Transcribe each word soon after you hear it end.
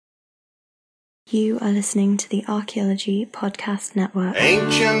You are listening to the Archaeology Podcast Network.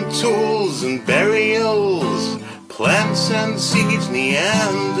 Ancient tools and burials, plants and seeds,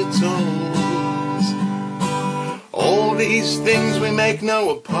 Neanderthals. All these things we make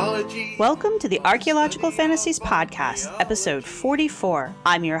no apology. Welcome to the Archaeological Fantasies Podcast, episode 44.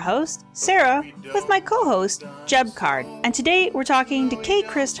 I'm your host, Sarah, with my co-host, Jeb Card. And today we're talking to Kay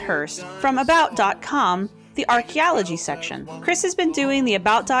Chris Hurst from About.com, the archaeology section. Chris has been doing the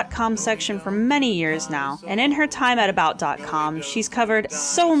About.com section for many years now, and in her time at About.com, she's covered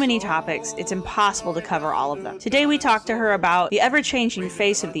so many topics, it's impossible to cover all of them. Today we talk to her about the ever-changing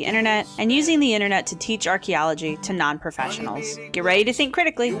face of the internet and using the internet to teach archaeology to non-professionals. Get ready to think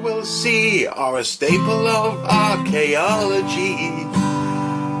critically. You will see are a staple of archaeology.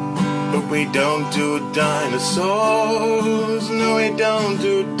 But we don't do dinosaurs. No, we don't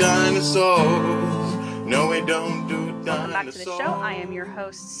do dinosaurs. No, we don't do dinosaurs. Welcome back to the show. I am your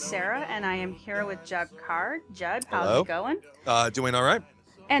host, Sarah, and I am here with Jeb Card. Jeb, how's it going? Doing all right.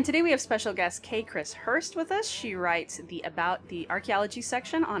 And today we have special guest Kay Chris Hurst with us. She writes about the archaeology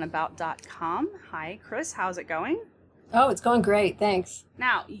section on About.com. Hi, Chris. How's it going? Oh, it's going great. Thanks.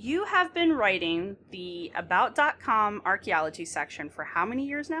 Now, you have been writing the About.com archaeology section for how many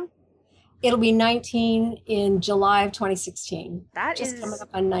years now? It'll be 19 in July of 2016. That Just is coming up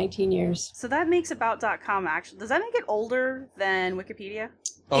on 19 years. So that makes About.com actually, does that make it older than Wikipedia?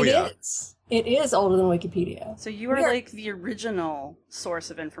 Oh, yeah. It is older than Wikipedia. So you are like the original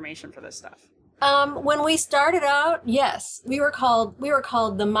source of information for this stuff. When we started out, yes, we were called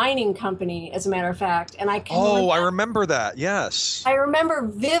the Mining Company, as a matter of fact, and I remember that. Yes, I remember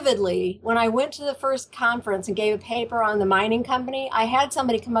vividly when I went to the first conference and gave a paper on the Mining Company. I had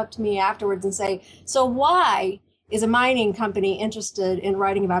somebody come up to me afterwards and say, "So why is a mining company interested in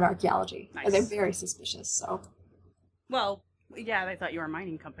writing about archaeology?" Nice. They're very suspicious. So, well, yeah, I thought you were a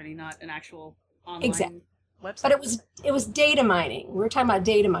mining company, not an actual online website. But it was data mining. We were talking about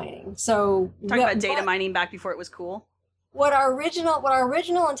data mining. So talking about data mining back before it was cool. What our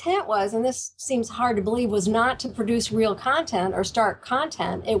original intent was, and this seems hard to believe, was not to produce real content or start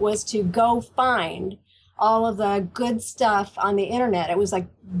content. It was to go find all of the good stuff on the internet. It was like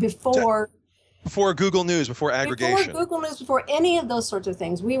before Google News, before aggregation. Before Google News, before any of those sorts of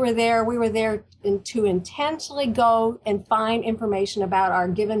things. We were there to intentionally go and find information about our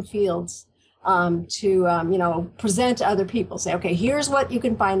given fields. To present to other people, say, okay, here's what you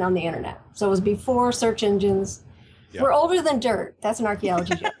can find on the internet. So it was before search engines. Yep. We're older than dirt. That's an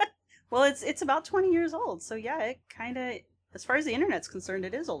archaeology joke. Well, it's about 20 years old. So yeah, it kind of, as far as the internet's concerned,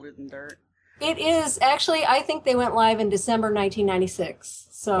 it is older than dirt. It is. Actually, I think they went live in December 1996.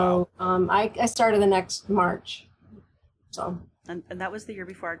 So wow. I started the next March. So and that was the year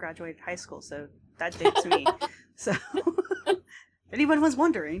before I graduated high school. So that dates me. So if anyone was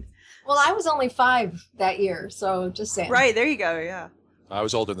wondering. Well, I was only 5 that year, so just saying. Right, there you go, yeah. I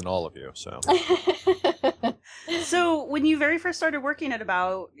was older than all of you, so. So when you very first started working at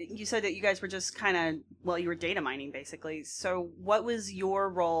About, you said that you guys were just kind of, you were data mining, basically. So what was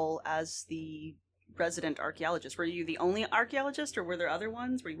your role as the resident archaeologist? Were you the only archaeologist, or were there other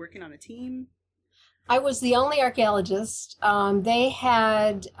ones? Were you working on a team? I was the only archaeologist. They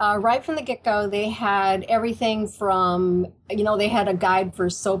had, right from the get-go, they had everything from, they had a guide for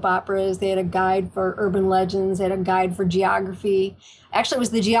soap operas, they had a guide for urban legends, they had a guide for geography. Actually, it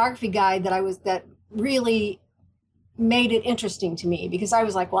was the geography guide that really made it interesting to me, because I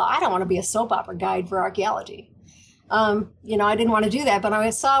was like, well, I don't want to be a soap opera guide for archaeology. I didn't want to do that, but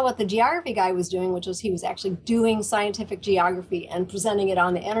I saw what the geography guy was doing, which was he was actually doing scientific geography and presenting it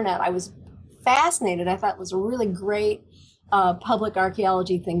on the internet. I was fascinated. I thought it was a really great public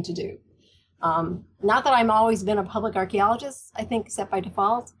archaeology thing to do. Not that I've always been a public archaeologist, I think, except by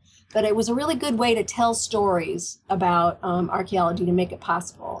default, but it was a really good way to tell stories about archaeology to make it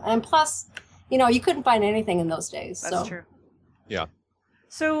possible. And plus, you couldn't find anything in those days. That's true. Yeah.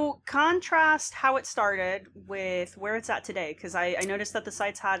 So contrast how it started with where it's at today, because I noticed that the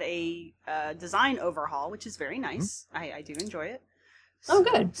site's had a design overhaul, which is very nice. Mm-hmm. I do enjoy it. Oh,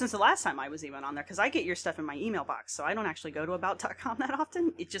 good. Since the last time I was even on there, because I get your stuff in my email box, so I don't actually go to About.com that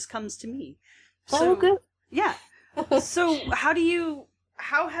often. It just comes to me. So, good. Yeah. So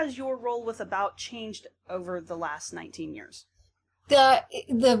how has your role with About changed over the last 19 years?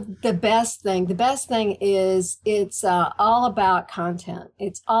 The best thing is it's all about content.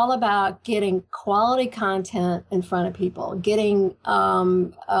 It's all about getting quality content in front of people, getting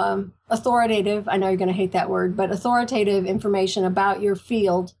authoritative, I know you're going to hate that word, but authoritative information about your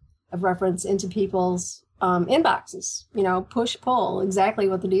field of reference into people's inboxes, push, pull, exactly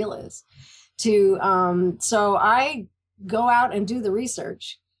what the deal is. So I go out and do the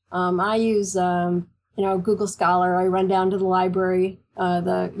research I use, Google Scholar. I run down to the library,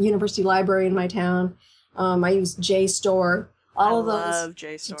 the university library in my town. I use JSTOR. All of those. I love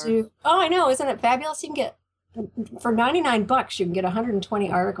JSTOR. Oh, I know. Isn't it fabulous? You can get, for $99, you can get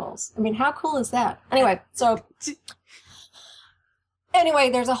 120 articles. I mean, how cool is that? Anyway,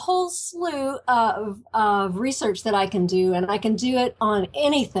 there's a whole slew of research that I can do, and I can do it on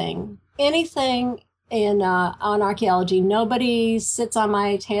anything in on archaeology. Nobody sits on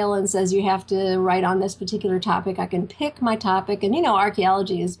my tail and says you have to write on this particular topic. I can pick my topic, and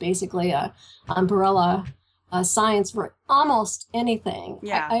archaeology is basically a umbrella science for almost anything.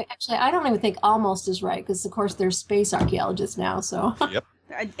 Yeah. I don't even think almost is right, because of course there's space archaeologists now. So Yep.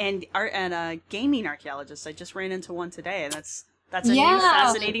 And gaming archaeologists. I just ran into one today, and that's a new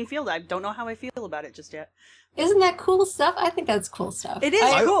fascinating field. I don't know how I feel about it just yet. Isn't that cool stuff? I think that's cool stuff. It is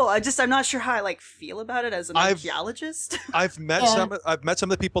cool. I'm not sure how I feel about it as an archaeologist. I've met some of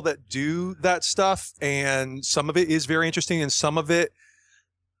the people that do that stuff, and some of it is very interesting, and some of it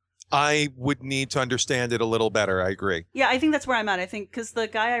I would need to understand it a little better. I agree. Yeah, I think that's where I'm at. I think because the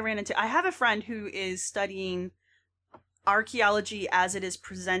guy I ran into, I have a friend who is studying archaeology as it is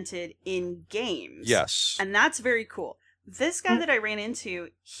presented in games. Yes. And that's very cool. This guy that I ran into,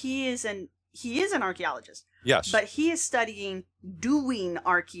 he is an archaeologist. Yes. But he is studying doing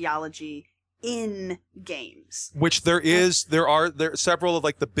archaeology in games. Which there are several of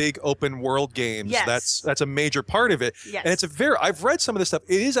like the big open world games. Yes. That's a major part of it. Yes. And I've read some of this stuff.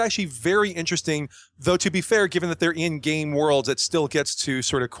 It is actually very interesting, though, to be fair, given that they're in game worlds, it still gets to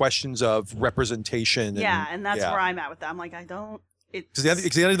sort of questions of representation. And that's where I'm at with that. I'm like, I don't... Because at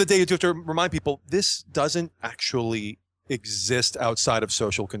the end of the day, you have to remind people, this doesn't actually exist outside of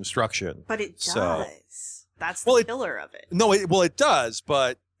social construction. But it does. So, that's the pillar of it. No, it does,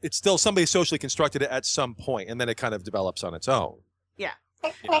 but it's still somebody socially constructed it at some point, and then it kind of develops on its own. Yeah.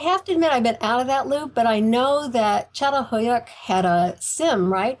 I have to admit, I've been out of that loop, but I know that Çatalhöyük had a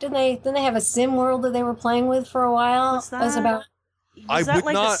sim, right? Didn't they have a sim world that they were playing with for a while? Was that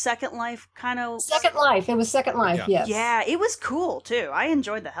the Second Life kind of? Second Life. It was Second Life, yes. Yeah, it was cool, too. I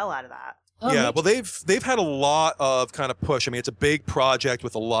enjoyed the hell out of that. Yeah, well, they've had a lot of kind of push. I mean, it's a big project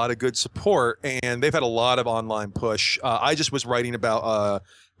with a lot of good support, and they've had a lot of online push. I just was writing about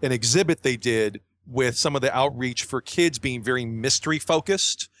an exhibit they did with some of the outreach for kids being very mystery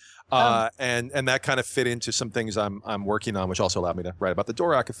focused, and that kind of fit into some things I'm working on, which also allowed me to write about the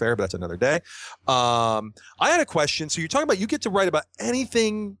Dvorak affair, but that's another day. I had a question. So you're talking about you get to write about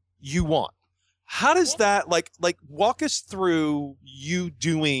anything you want. How does that like walk us through you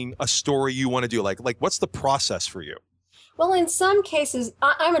doing a story you want to do? Like what's the process for you? Well, in some cases,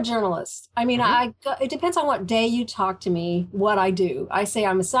 I'm a journalist. I mean, it depends on what day you talk to me, what I do. I say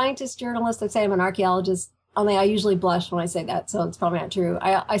I'm a scientist journalist. I say I'm an archaeologist. Only I usually blush when I say that, so it's probably not true.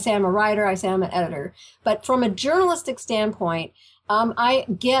 I say I'm a writer. I say I'm an editor. But from a journalistic standpoint, I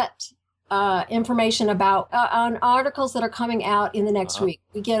get information about on articles that are coming out in the next week.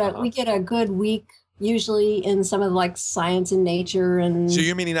 We get a good week usually in some of like Science and Nature and. So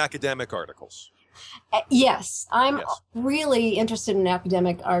you're meaning academic articles? Yes, I'm really interested in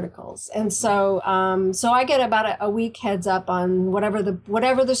academic articles, and so I get about a week heads up on whatever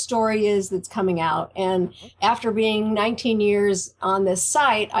the story is that's coming out. And after being 19 years on this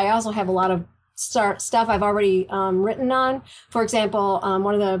site, I also have a lot of stuff I've already written on. For example,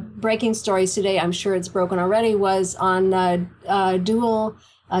 one of the breaking stories today, I'm sure it's broken already, was on dual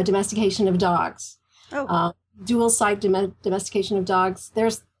domestication of dogs. Dual site domestication of dogs.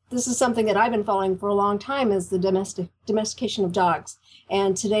 This is something that I've been following for a long time, is the domestication of dogs.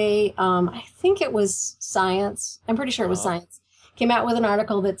 And today, I think it was Science, I'm pretty sure it was Science, came out with an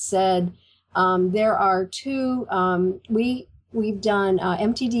article that said there are two, we've done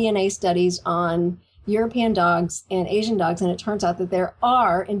mtDNA studies on European dogs and Asian dogs, and it turns out that there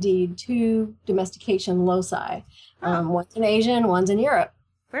are indeed two domestication loci. One's in Asia and one's in Europe.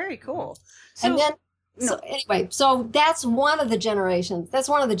 Very cool. So that's one of the generations. That's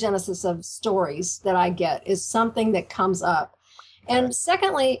one of the genesis of stories that I get, is something that comes up. And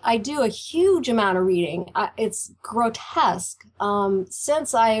secondly, I do a huge amount of reading. It's grotesque.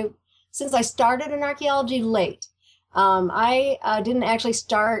 Since I started in archaeology late, I didn't actually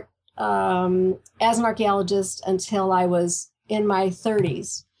start as an archaeologist until I was in my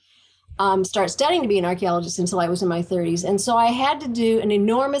 30s. Start studying to be an archaeologist until I was in my 30s. And so I had to do an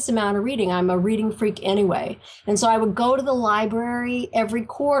enormous amount of reading. I'm a reading freak anyway. And so I would go to the library every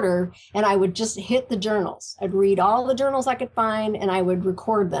quarter and I would just hit the journals. I'd read all the journals I could find and I would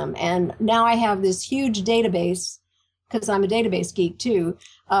record them. And now I have this huge database, because I'm a database geek too,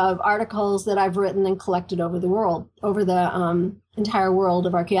 of articles that I've written and collected over the world, over the entire world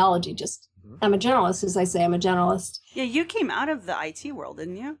of archaeology. Just I'm a generalist, as I say, I'm a generalist. Yeah, you came out of the IT world,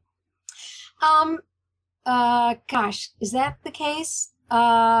 didn't you? Gosh, is that the case?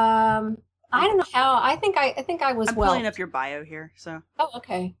 I don't know how. I think I was I'm pulling up your bio here, so. Oh,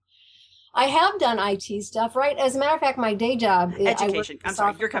 okay. I have done IT stuff, right? As a matter of fact, my day job is Education. I'm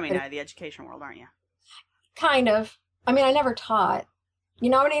sorry, you're coming out of the education world, aren't you? Kind of. I mean, I never taught. You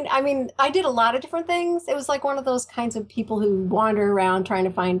know what I mean? I mean, I did a lot of different things. It was like one of those kinds of people who wander around trying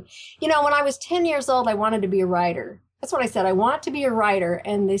to find, when I was 10 years old, I wanted to be a writer. That's what I said. I want to be a writer.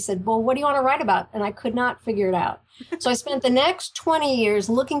 And they said, well, what do you want to write about? And I could not figure it out. So I spent the next 20 years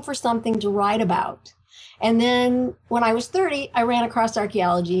looking for something to write about. And then when I was 30, I ran across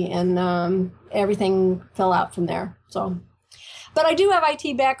archaeology, and everything fell out from there. So, but I do have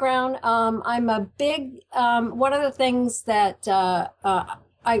IT background. I'm a big, one of the things that,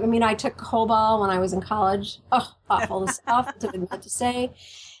 I took COBOL when I was in college. Oh, awful to say.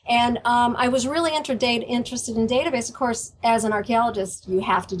 And I was really interested in database. Of course, as an archaeologist, you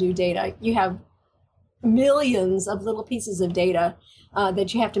have to do data. You have millions of little pieces of data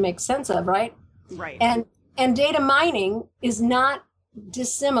that you have to make sense of, right? Right. And data mining is not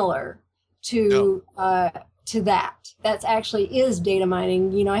dissimilar to that. That's actually is data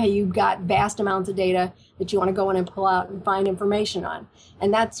mining. You know how you've got vast amounts of data that you want to go in and pull out and find information on.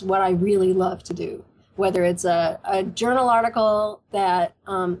 And that's what I really love to do. Whether it's a journal article that,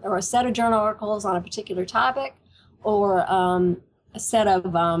 or a set of journal articles on a particular topic, or a set of,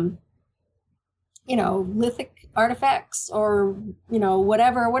 lithic artifacts, or,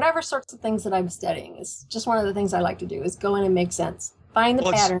 whatever sorts of things that I'm studying. Is just one of the things I like to do, is go in and make sense, find the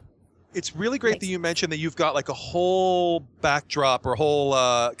pattern. It's really great that you mentioned that you've got like a whole backdrop or a whole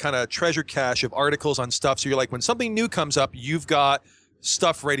kind of treasure cache of articles on stuff. So you're like, when something new comes up, you've got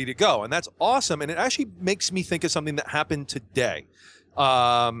stuff ready to go. And that's awesome. And it actually makes me think of something that happened today.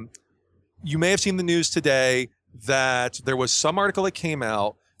 You may have seen the news today that there was some article that came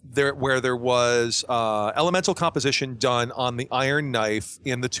out there where there was elemental composition done on the iron knife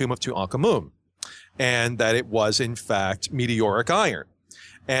in the tomb of Tutankhamun, and that it was in fact meteoric iron.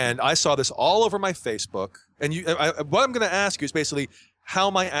 And I saw this all over my Facebook. And what I'm going to ask you is basically how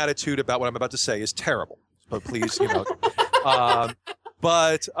my attitude about what I'm about to say is terrible. But please,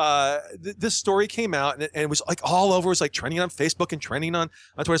 this story came out, and it was like all over. It was like trending on Facebook and trending on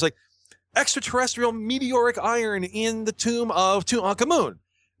Twitter. It's like extraterrestrial meteoric iron in the tomb of Tutankhamun. And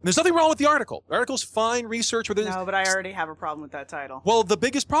there's nothing wrong with the article. The article's fine research. No, but I already have a problem with that title. Well, the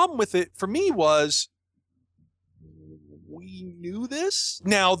biggest problem with it for me was, we knew this.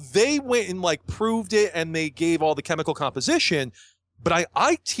 Now they went and like proved it, and they gave all the chemical composition. But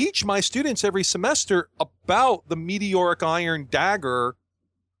I teach my students every semester about the meteoric iron dagger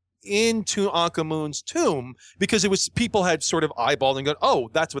in Tutankhamun's tomb, because it was, people had sort of eyeballed and gone, oh,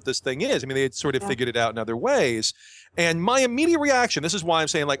 that's what this thing is. I mean, they had sort of figured it out in other ways. And my immediate reaction, this is why I'm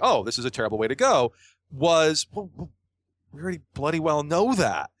saying like, oh, this is a terrible way to go, was, well, we already bloody well know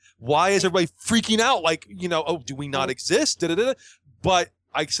that. Why is everybody freaking out? Like, oh, do we not exist? Da-da-da-da. But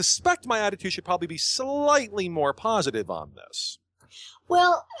I suspect my attitude should probably be slightly more positive on this.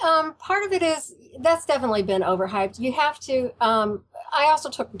 Well, part of it is that's definitely been overhyped. You have to. I also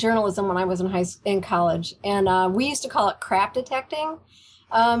took journalism when I was in college, and we used to call it crap detecting,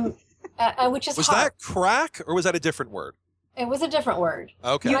 which is was hard. that crack, or was that a different word? It was a different word.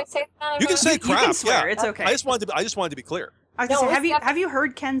 Okay, Can I say that? You can say crap. You can swear. Yeah, it's okay. I just wanted to be clear. I was gonna say, have you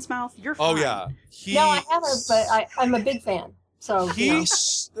heard Ken's mouth? You're fine. Oh yeah. No, I haven't, but I'm a big fan. So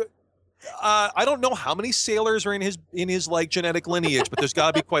he's. I don't know how many sailors are in his like genetic lineage, but there's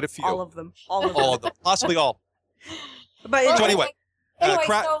got to be quite a few. All of them. All of them. Possibly all. But so anyway,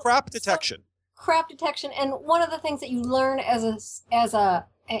 crap detection. Crap detection, and one of the things that you learn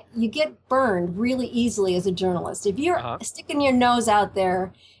you get burned really easily as a journalist. If you're sticking your nose out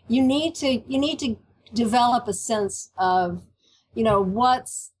there, you need to develop a sense of,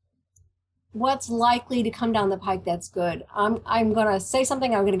 what's likely to come down the pike that's good. I'm going to say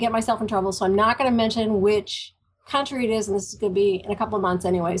something, I'm going to get myself in trouble, so I'm not going to mention which country it is, and this is going to be in a couple of months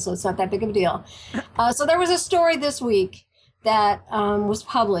anyway, so it's not that big of a deal. So there was a story this week that was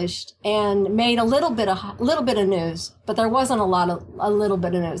published and made a little bit of news, but there wasn't a little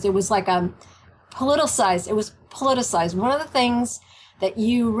bit of news. It was like politicized. It was politicized. One of the things that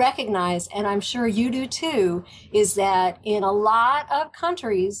you recognize, and I'm sure you do too, is that in a lot of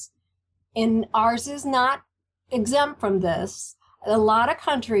countries, and ours is not exempt from this, a lot of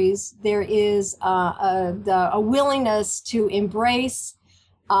countries, there is a willingness to embrace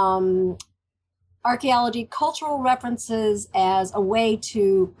archaeology, cultural references as a way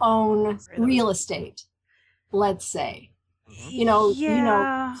to own real estate, let's say.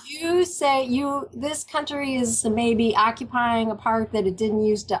 You say this country is maybe occupying a part that it didn't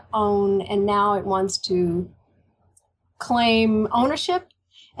used to own, and now it wants to claim ownership.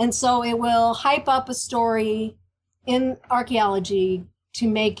 And so it will hype up a story in archaeology to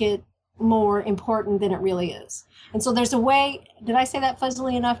make it more important than it really is. And so there's a way, did I say that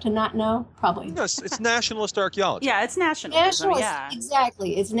fuzzily enough to not know? Probably. No, it's nationalist archaeology. Yeah, it's nationalism.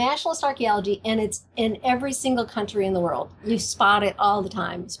 Exactly. It's nationalist archaeology, and it's in every single country in the world. You spot it all the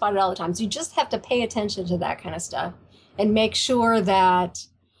time. So you just have to pay attention to that kind of stuff and make sure that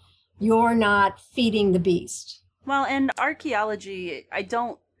you're not feeding the beast. Well, and archaeology,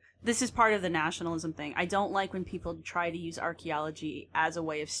 this is part of the nationalism thing. I don't like when people try to use archaeology as a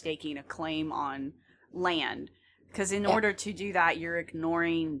way of staking a claim on land. Because in order to do that, you're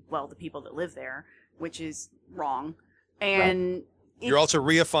ignoring, the people that live there, which is wrong. And you're also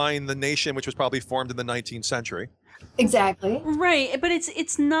reifying the nation, which was probably formed in the 19th century. Exactly. Right, but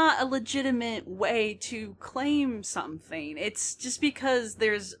it's not a legitimate way to claim something. It's just because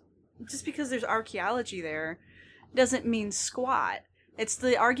there's archaeology there doesn't mean squat. It's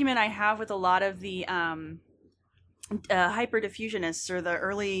the argument I have with a lot of the hyperdiffusionists or the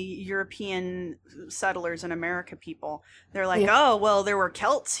early European settlers in America people. They're like, there were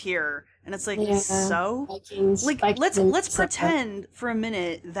Celts here. And it's like, so? Vikings, let's pretend for a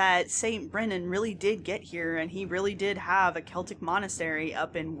minute that St. Brennan really did get here and he really did have a Celtic monastery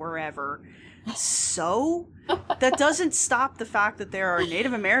up in wherever. So? That doesn't stop the fact that there are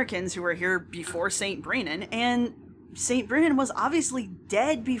Native Americans who were here before St. Brennan, and St. Brennan was obviously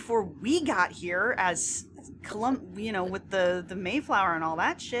dead before we got here as with the Mayflower and all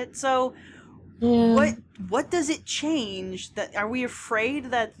that shit. So what does it change? That are we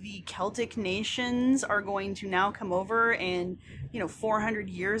afraid that the Celtic nations are going to now come over and 400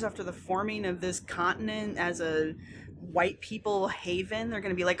 years after the forming of this continent as a white people haven, they're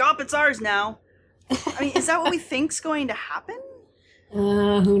going to be like, oh, it's ours now? I mean, is that what we think's going to happen?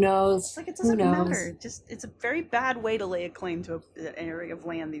 Who knows? It's like, it doesn't matter. It's a very bad way to lay a claim to an area of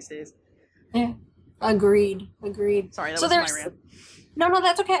land these days. Yeah. Agreed. Sorry, that was my rant. No,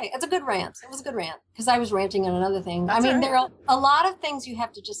 that's okay. It's a good rant. It was a good rant because I was ranting on another thing. There are a lot of things you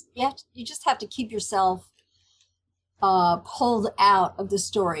just have to keep yourself pulled out of the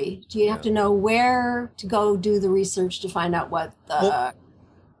story. Do you have to know where to go do the research to find out what the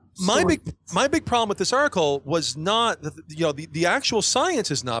my big problem with this article was not the actual science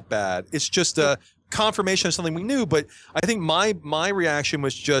is not bad. It's just a confirmation of something we knew. But I think my reaction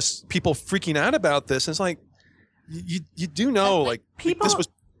was just people freaking out about this. And it's like, you do know, like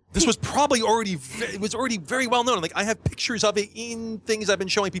this was probably already very well known. Like I have pictures of it in things I've been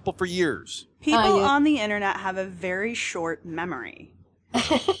showing people for years. People on the internet have a very short memory.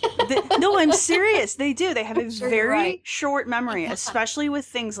 No, I'm serious. They do. They have a very short memory, especially with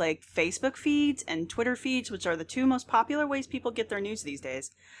things like Facebook feeds and Twitter feeds, which are the two most popular ways people get their news these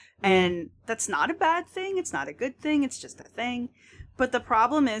days. And that's not a bad thing. It's not a good thing. It's just a thing. But the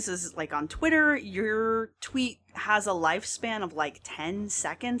problem is like on Twitter, your tweet has a lifespan of like 10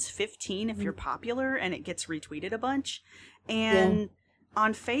 seconds, 15 if you're popular, and it gets retweeted a bunch. And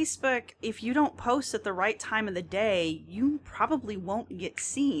on Facebook, if you don't post at the right time of the day, you probably won't get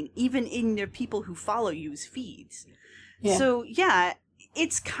seen, even in the people who follow you's feeds. Yeah. So,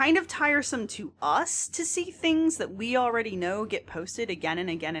 it's kind of tiresome to us to see things that we already know get posted again and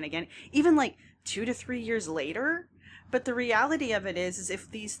again and again, even like 2 to 3 years later. But the reality of it is if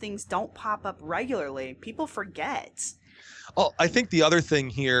these things don't pop up regularly, people forget. Oh, I think the other thing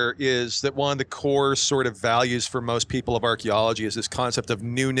here is that one of the core sort of values for most people of archaeology is this concept of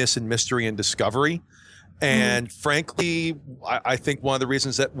newness and mystery and discovery. And frankly, I think one of the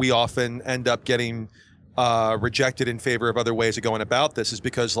reasons that we often end up getting rejected in favor of other ways of going about this is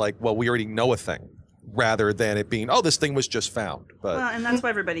because we already know a thing rather than it being, this thing was just found. But and that's why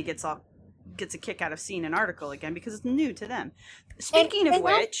everybody gets a kick out of seeing an article again because it's new to them. Speaking of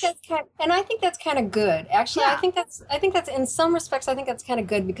which, I think that's kind of good. Actually, I think that's in some respects I think that's kind of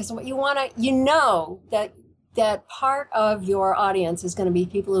good because what you want to that part of your audience is going to be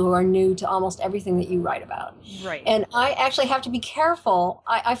people who are new to almost everything that you write about. Right. And I actually have to be careful.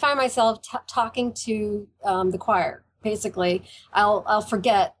 I find myself talking to the choir. Basically, I'll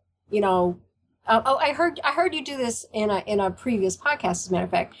forget. I heard you do this in a previous podcast. As a matter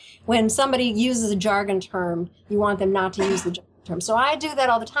of fact, when somebody uses a jargon term, you want them not to use the jargon term. So I do that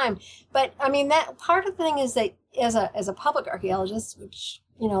all the time. But I mean, that part of the thing is that as a public archaeologist, which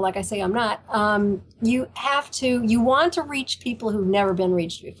like I say, I'm not. You want to reach people who've never been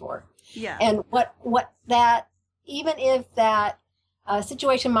reached before. Yeah. And what that, even if that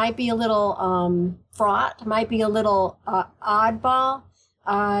situation might be a little fraught, might be a little oddball,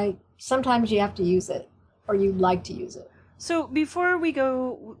 sometimes you have to use it, or you'd like to use it. So before we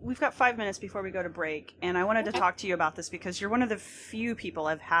go, we've got 5 minutes before we go to break, and I wanted to talk to you about this because you're one of the few people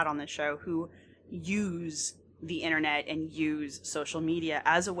I've had on this show who use the internet and use social media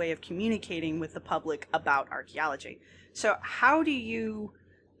as a way of communicating with the public about archaeology. So how do you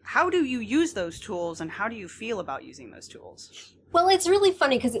use those tools, and how do you feel about using those tools? Well, it's really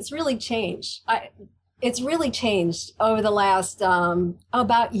funny because it's really changed. It's really changed over the last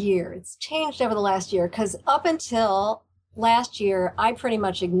about year. It's changed over the last year because up until last year, I pretty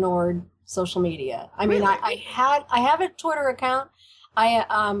much ignored social media. I mean, Really? I have a Twitter account.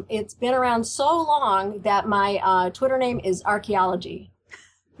 It's been around so long that my Twitter name is Archaeology.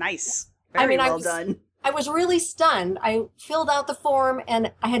 Nice. I Very mean, well done. I was really stunned. I filled out the form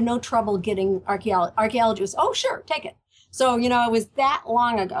and I had no trouble getting archaeology. Archaeology was, oh, sure, take it. So, it was that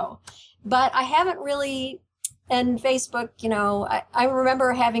long ago. But I haven't really, and Facebook, I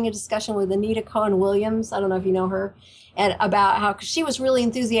remember having a discussion with Anita Cohen Williams. I don't know if you know her. And about how, cause she was really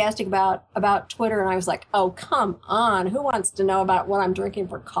enthusiastic about Twitter. And I was like, oh, come on. Who wants to know about what I'm drinking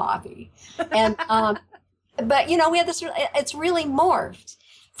for coffee? And, but we had this, it's really morphed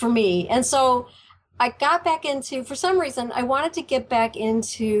for me. And so I got back into, for some reason, I wanted to get back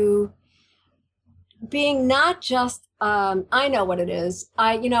into being not just, I know what it is.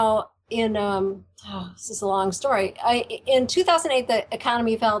 This is a long story. In 2008, the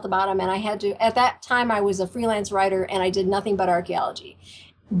economy fell at the bottom, and I had to, at that time, I was a freelance writer, and I did nothing but archaeology,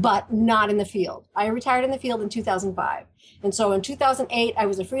 but not in the field. I retired in the field in 2005. And so in 2008, I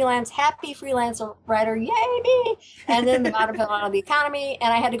was a happy freelance writer, yay me! And then the bottom fell out of the economy,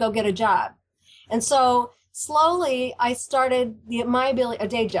 and I had to go get a job. And so slowly, I started a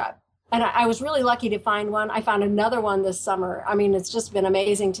day job. And I was really lucky to find one. I found another one this summer. I mean, it's just been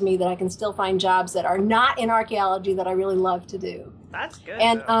amazing to me that I can still find jobs that are not in archaeology that I really love to do. That's good.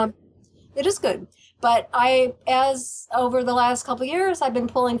 And it is good. But as over the last couple of years, I've been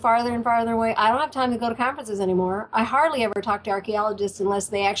pulling farther and farther away. I don't have time to go to conferences anymore. I hardly ever talk to archaeologists unless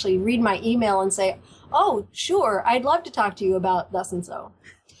they actually read my email and say, oh, sure, I'd love to talk to you about thus and so.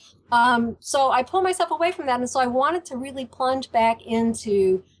 So I pulled myself away from that. And so I wanted to really plunge back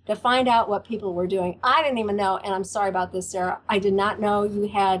to find out what people were doing. I didn't even know, and I'm sorry about this, Sarah, I did not know you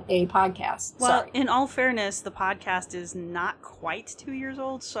had a podcast. Well, sorry. In all fairness, the podcast is not quite 2 years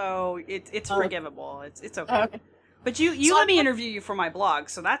old, so it's forgivable. It's okay. Okay. But you let me interview you for my blog,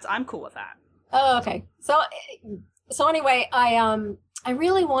 so I'm cool with that. Oh, okay. So anyway, I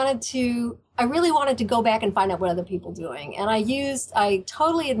really wanted to go back and find out what other people doing. And I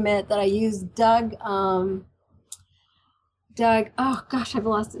totally admit that I used Doug, oh gosh, I've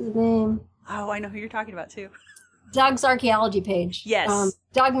lost his name. Oh, I know who you're talking about too. Doug's archaeology page. Yes.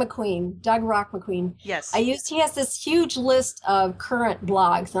 Doug Rock McQueen. Yes. He has this huge list of current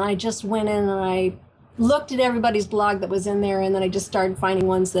blogs, and I just went in and I looked at everybody's blog that was in there, and then I just started finding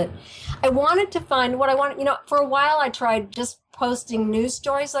ones that I wanted to find. What I wanted, for a while I tried just posting news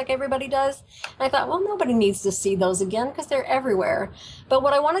stories like everybody does. And I thought, well, nobody needs to see those again because they're everywhere. But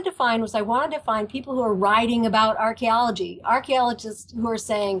what I wanted to find people who are writing about archaeology, archaeologists who are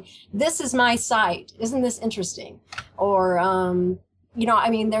saying, this is my site. Isn't this interesting? Or,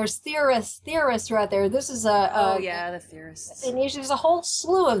 there's theorists who are out there. This is the theorists. And there's a whole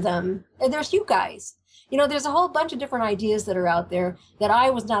slew of them. And there's you guys. There's a whole bunch of different ideas that are out there that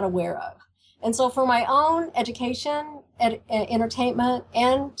I was not aware of. And so for my own education, entertainment,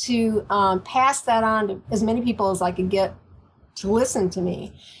 and to pass that on to as many people as I could get to listen to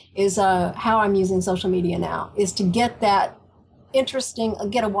me is how I'm using social media now, is to get that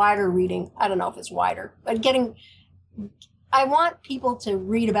get a wider reading. I don't know if it's wider, but I want people to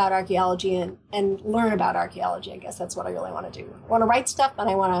read about archaeology and learn about archaeology. I guess that's what I really want to do. I want to write stuff, and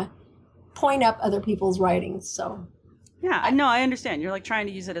I want to point up other people's writings. So. Yeah, no, I understand. You're like trying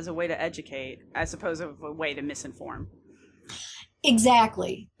to use it as a way to educate as opposed to a way to misinform.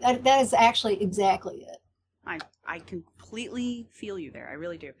 Exactly. That is actually exactly it. I completely feel you there. I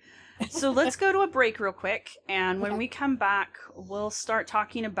really do. So let's go to a break real quick. And when we come back, we'll start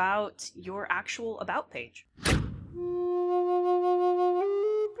talking about your actual About page.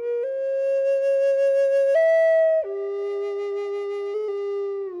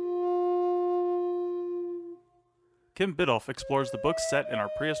 Kim Biddulph explores the books set in our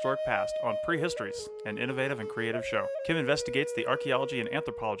prehistoric past on Prehistories, an innovative and creative show. Kim investigates the archaeology and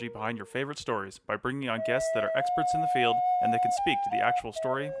anthropology behind your favorite stories by bringing on guests that are experts in the field and that can speak to the actual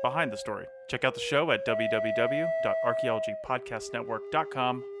story behind the story. Check out the show at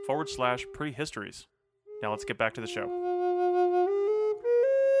www.archaeologypodcastnetwork.com/prehistories. Now let's get back to the show.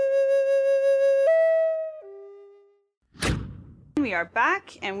 we are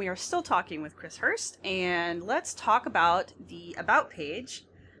back, and we are still talking with Chris Hurst, and let's talk about the About page.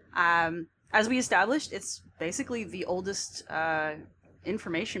 As we established, it's basically the oldest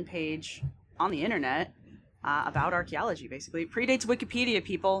information page on the internet about archaeology, basically. It predates Wikipedia,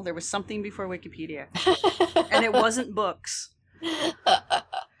 people. There was something before Wikipedia, and it wasn't books.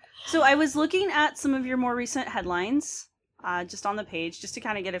 So I was looking at some of your more recent headlines, just on the page, just to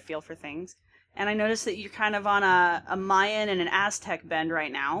kind of get a feel for things. And I noticed that you're kind of on a Mayan and an Aztec bend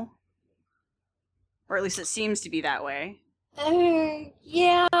right now. Or at least it seems to be that way.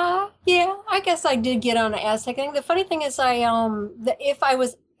 Yeah. I guess I did get on an Aztec thing. The funny thing is, I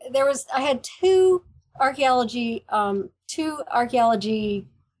had two archaeology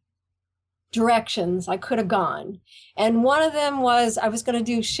directions I could have gone, and one of them was I was going to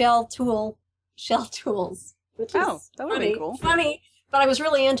do shell tools, which is that would be cool. Funny, but I was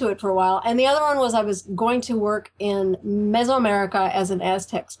really into it for a while. And the other one was I was going to work in Mesoamerica as an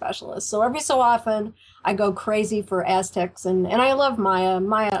Aztec specialist. So every so often I go crazy for Aztecs, and I love Maya.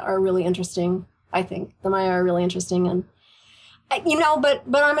 Maya are really interesting. I think the Maya are really interesting, and but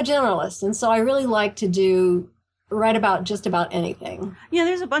I'm a generalist, and so I really like to write about just about anything. Yeah,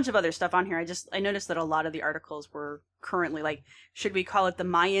 there's a bunch of other stuff on here. I noticed that a lot of the articles were currently like, should we call it the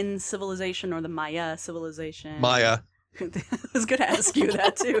Mayan civilization or the Maya civilization? Maya. I was going to ask you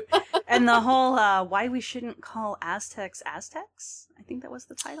that too. And the whole why we shouldn't call Aztecs Aztecs? I think that was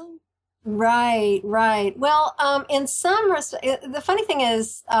the title. Right. Well, in some respects, the funny thing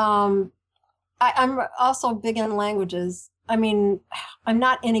is, I'm also big in languages. I mean, I'm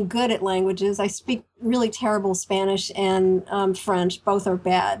not any good at languages. I speak really terrible Spanish and French. Both are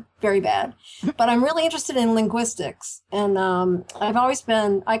bad, very bad. But I'm really interested in linguistics. And I've always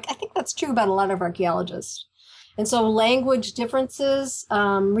been, I think that's true about a lot of archaeologists. And so language differences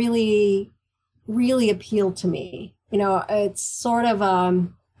really, really appeal to me. It's sort of, I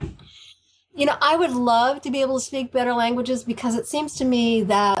would love to be able to speak better languages, because it seems to me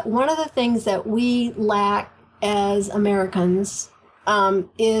that one of the things that we lack as Americans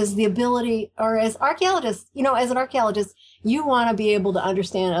is the ability, or as archaeologists, as an archaeologist, you want to be able to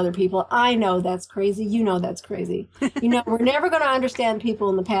understand other people. I know that's crazy. That's crazy. We're never going to understand people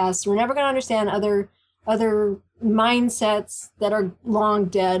in the past. We're never going to understand other mindsets that are long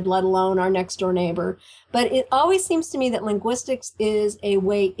dead, let alone our next door neighbor. But it always seems to me that linguistics is a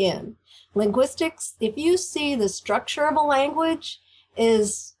way in. Linguistics, if you see the structure of a language,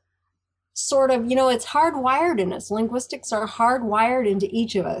 is sort of, it's hardwired in us. Linguistics are hardwired into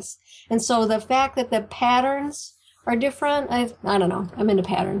each of us. And so the fact that the patterns are different, I don't know. I'm into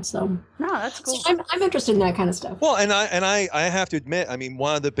patterns, so. No, that's cool. So I'm interested in that kind of stuff. Well, and I have to admit, I mean,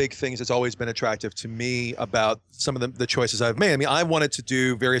 one of the big things that's always been attractive to me about some of the choices I've made. I mean, I wanted to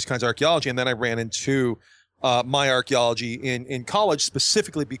do various kinds of archaeology, and then I ran into my archaeology in college,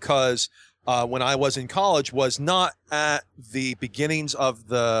 specifically because when I was in college was not at the beginnings of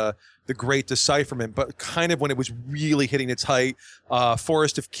the Great Decipherment, but kind of when it was really hitting its height.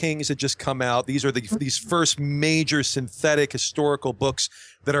 Forest of Kings had just come out. These are these first major synthetic historical books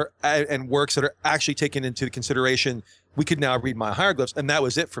that are and works that are actually taken into consideration. We could now read Maya hieroglyphs, and that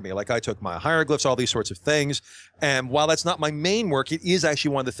was it for me. Like, I took Maya hieroglyphs, all these sorts of things. And while that's not my main work, it is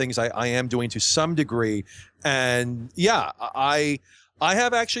actually one of the things I am doing to some degree. And yeah, I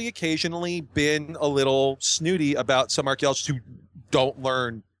have actually occasionally been a little snooty about some archaeologists who don't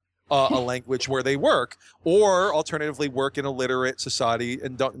learn a language where they work, or alternatively work in a literate society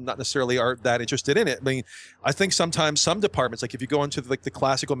and not necessarily are that interested in it. I mean, I think sometimes some departments, like if you go into the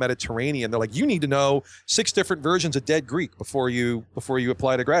classical Mediterranean, they're like, you need to know 6 different versions of Dead Greek before you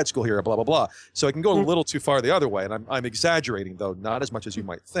apply to grad school here, blah, blah, blah. So it can go a little too far the other way. And I'm exaggerating, though, not as much as you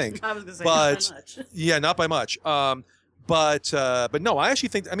might think. I was going to say, but, not by much. Yeah, not by much. But no, I actually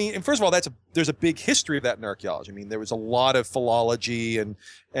think, I mean, and first of all, there's a big history of that in archaeology. I mean, there was a lot of philology and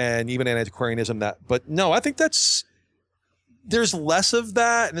even antiquarianism but no, I think there's less of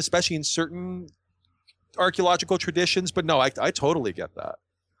that, and especially in certain archaeological traditions, but no, I totally get that.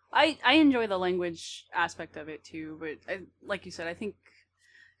 I enjoy the language aspect of it too, but like you said, I think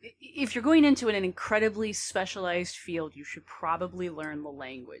if you're going into an incredibly specialized field, you should probably learn the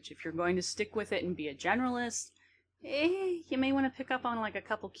language. If you're going to stick with it and be a generalist, you may want to pick up on like a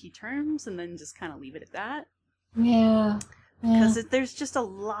couple key terms and then just kind of leave it at that. Yeah. Because there's just a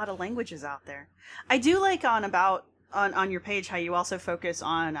lot of languages out there. I do like on your page how you also focus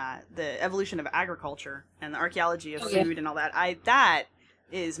on the evolution of agriculture and the archaeology of food and all that. That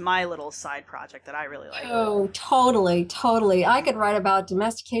is my little side project that I really like. Oh, totally. I could write about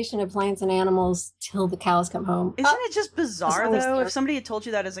domestication of plants and animals till the cows come home. Isn't it just bizarre, though? If somebody had told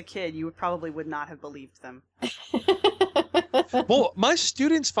you that as a kid, you probably would not have believed them. Well, my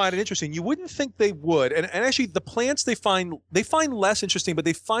students find it interesting. You wouldn't think they would, and actually, the plants they find less interesting, but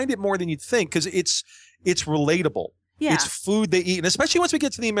they find it more than you'd think because it's relatable. Yeah. It's food they eat, and especially once we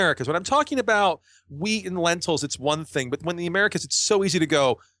get to the Americas. When I'm talking about wheat and lentils, it's one thing, but when the Americas, it's so easy to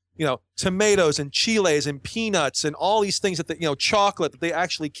go, tomatoes and chiles and peanuts and all these things that chocolate that they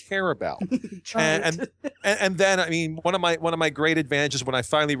actually care about. and then I mean, one of my great advantages when I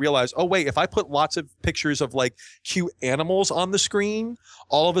finally realized, oh wait, if I put lots of pictures of like cute animals on the screen,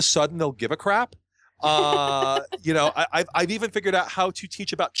 all of a sudden they'll give a crap. I've even figured out how to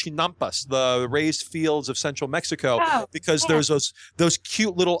teach about chinampas, the raised fields of central Mexico, because there's those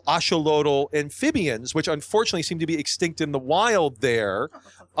cute little axolotl amphibians, which unfortunately seem to be extinct in the wild there.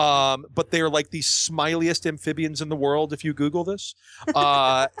 But they're like the smiliest amphibians in the world if you Google this.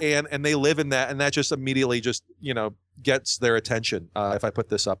 And they live in that, and that just immediately gets their attention if I put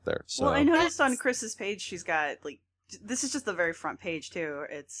this up there. So. Well, I noticed on Chris's page she's got this is just the very front page too.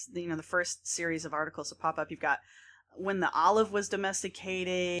 It's the first series of articles that pop up. You've got when the olive was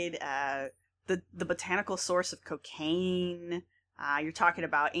domesticated, the botanical source of cocaine. You're talking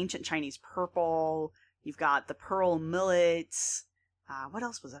about ancient Chinese purple. You've got the pearl millets. What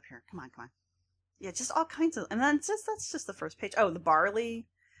else was up here? Come on. Yeah, just all kinds of, and then that's just the first page. Oh, the barley.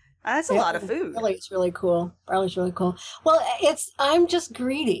 That's a lot of food. Barley's really cool. Barley's really cool. Well, I'm just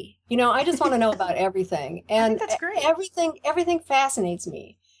greedy. I just want to know about everything. And that's great. Everything fascinates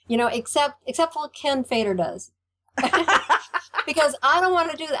me. Except what Ken Fader does. Because I don't want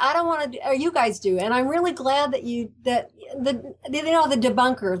to do that. I don't want to do, or you guys do. And I'm really glad that the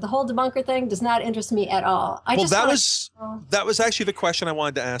debunker, the whole debunker thing does not interest me at all. That was actually the question I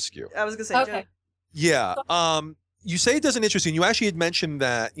wanted to ask you. I was going to say, okay. Yeah. You say it doesn't interest you. You actually had mentioned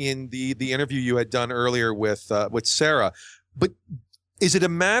that in the interview you had done earlier with Sarah. But is it a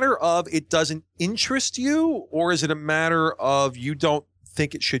matter of it doesn't interest you, or is it a matter of you don't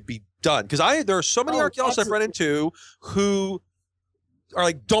think it should be done? Because there are so many archaeologists I've run into who are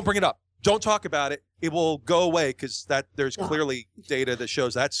like, don't bring it up. Don't talk about it. It will go away because there's clearly data that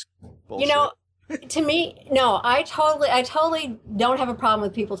shows that's bullshit. To me, no, I totally don't have a problem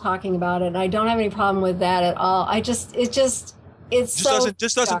with people talking about it. And I don't have any problem with that at all. It just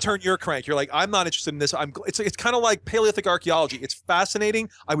doesn't turn your crank. You're like, I'm not interested in this. It's kind of like Paleolithic archaeology. It's fascinating.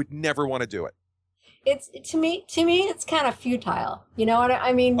 I would never want to do it. To me, it's kind of futile. You know what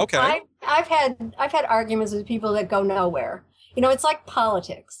I mean? Okay. I've had arguments with people that go nowhere. It's like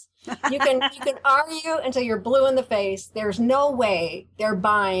politics. You can argue until you're blue in the face. There's no way they're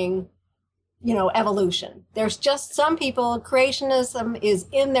buying evolution. There's just some people, creationism is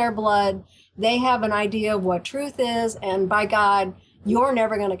in their blood. They have an idea of what truth is, and by God, you're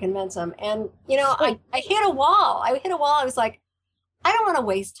never going to convince them. And, I hit a wall. I was like, I don't want to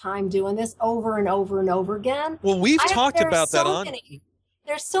waste time doing this over and over and over again. Well, we've talked about that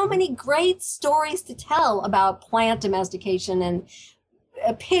there's so many great stories to tell about plant domestication and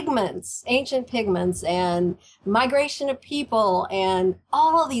pigments, ancient pigments, and migration of people, and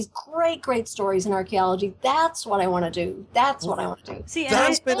all of these great stories in archaeology. That's what I want to do. See,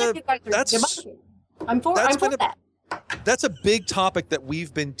 I'm for that. That's a big topic that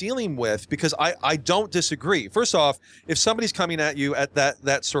we've been dealing with, because I don't disagree. First off, if somebody's coming at you at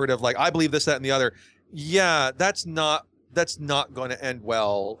that sort of like, I believe this, that, and the other, yeah, that's not going to end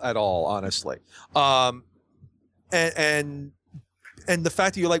well at all, honestly. And the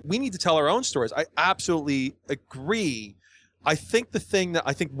fact that you're like, we need to tell our own stories, I absolutely agree. I think the thing that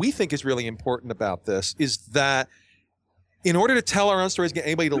we think is really important about this is that in order to tell our own stories, get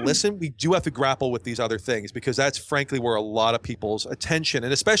anybody to listen, we do have to grapple with these other things, because that's frankly where a lot of people's attention,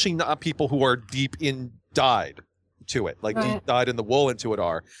 and especially not people who are deep dyed to it, like deep dyed in the wool into it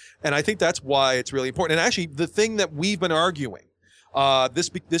are. And I think that's why it's really important. And actually, the thing that we've been arguing, this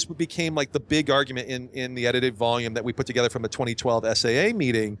became like the big argument in the edited volume that we put together from the 2012 SAA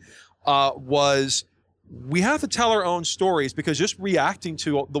meeting, was we have to tell our own stories, because just reacting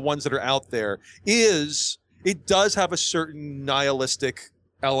to the ones that are out there it does have a certain nihilistic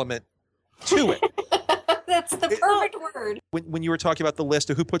element to it. That's the perfect word. When you were talking about the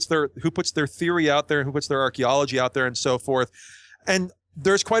list of who puts their theory out there and who puts their archaeology out there and so forth, and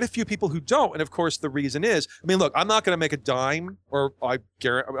there's quite a few people who don't. And of course, the reason is, I mean, look, I'm not going to make a dime, or I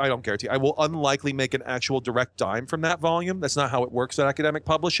don't guarantee, I will unlikely make an actual direct dime from that volume. That's not how it works at academic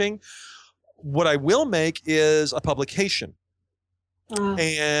publishing. What I will make is a publication.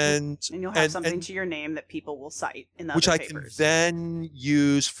 And you'll have something to your name that people will cite in the which other I papers. can then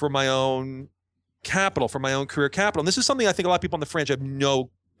use for my own capital, for my own career capital. And this is something I think a lot of people on the fringe have no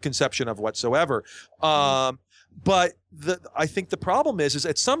conception of whatsoever. But I think the problem is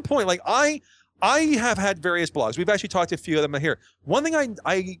at some point, like I I have had various blogs. We've actually talked to a few of them here. One thing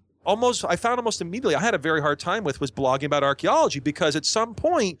I found almost immediately I had a very hard time with was blogging about archaeology, because at some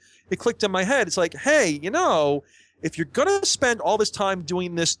point it clicked in my head. It's like, hey, if you're going to spend all this time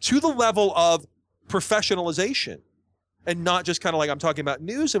doing this to the level of professionalization and not just kind of like I'm talking about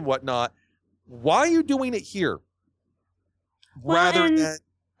news and whatnot, why are you doing it here?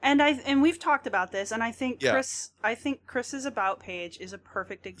 And we've talked about this, and I think Chris's About page is a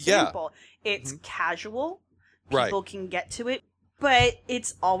perfect example. Yeah. It's casual. People can get to it, but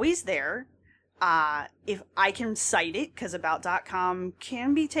it's always there. If I can cite it, because About.com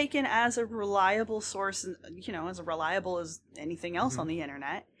can be taken as a reliable source, as reliable as anything else on the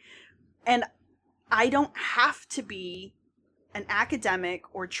internet. And I don't have to be an academic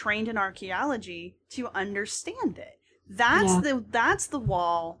or trained in archaeology to understand it. That's the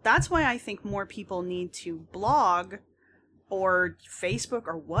wall. That's why I think more people need to blog or Facebook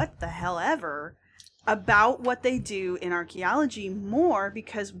or what the hell ever about what they do in archaeology more,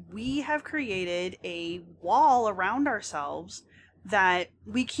 because we have created a wall around ourselves that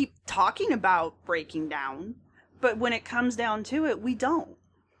we keep talking about breaking down, but when it comes down to it, we don't.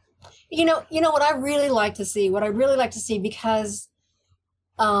 What I really like to see, because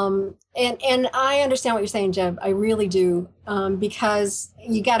and I understand what you're saying, Jeb. I really do, because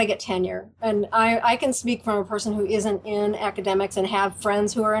you got to get tenure. And I can speak from a person who isn't in academics and have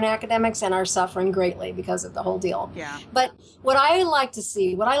friends who are in academics and are suffering greatly because of the whole deal. Yeah. But what I like to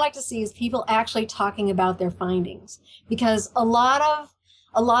see is people actually talking about their findings, because a lot of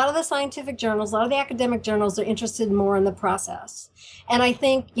the scientific journals, a lot of the academic journals are interested more in the process. And I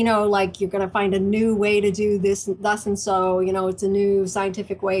think, like you're going to find a new way to do this, thus and so, it's a new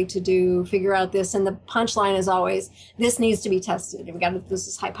scientific way to figure out this. And the punchline is always, this needs to be tested. This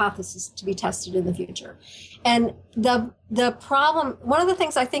is hypothesis to be tested in the future. And the problem, one of the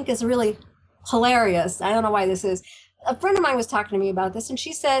things I think is really hilarious, I don't know why this is, a friend of mine was talking to me about this, and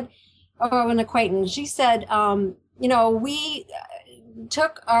she said, or an acquaintance, she said, I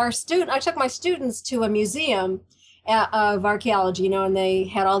took my students to a museum of archaeology, and they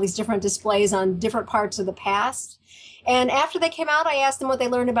had all these different displays on different parts of the past. And after they came out, I asked them what they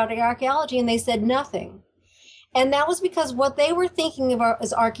learned about archaeology, and they said nothing. And that was because what they were thinking about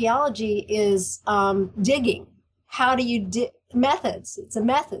as archaeology is digging. How do you methods? It's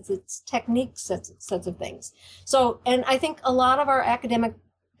it's techniques, sets of things. So, and I think a lot of our academic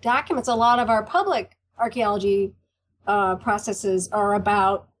documents, a lot of our public archaeology processes are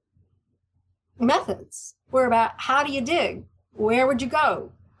about methods. We're about, how do you dig? Where would you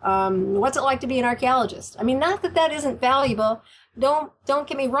go? What's it like to be an archaeologist? I mean, not that isn't valuable. Don't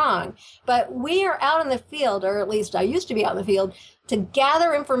get me wrong, but we are out in the field, or at least I used to be out in the field, to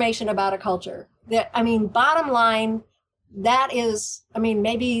gather information about a culture. Bottom line,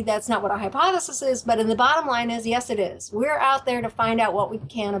 maybe that's not what our hypothesis is, but in the bottom line is, yes, it is. We're out there to find out what we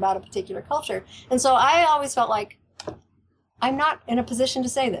can about a particular culture. And so I always felt like, I'm not in a position to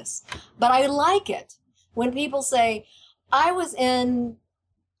say this, but I like it when people say, I was in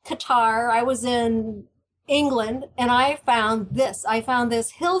Qatar, I was in England, and I found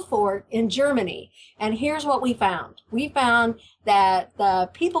this hill fort in Germany. And here's what we found. We found that the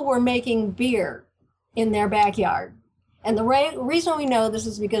people were making beer in their backyard. And the reason we know this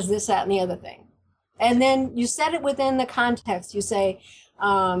is because this, that, and the other thing. And then you set it within the context. You say,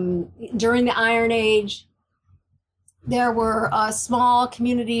 during the Iron Age, there were small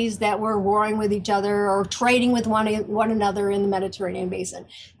communities that were warring with each other or trading with one another in the Mediterranean basin.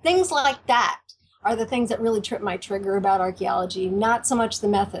 Things like that are the things that really trip my trigger about archaeology, not so much the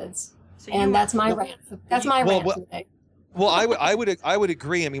methods. And that's my rant. That's my rant today. Well, I would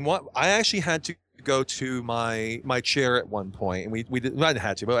agree. I actually had to go to my chair at one point, and we didn't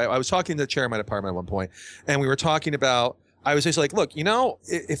had to, but I was talking to the chair of my department at one point, and we were talking about, I was just like, look,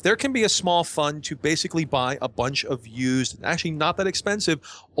 if there can be a small fund to basically buy a bunch of used, actually not that expensive,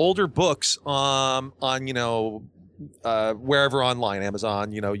 older books wherever online,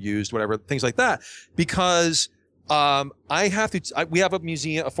 Amazon, used, whatever, things like that, because we have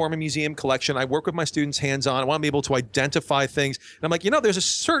a former museum collection. I work with my students hands-on. I want to be able to identify things. And I'm like, there's a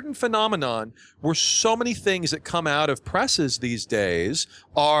certain phenomenon where so many things that come out of presses these days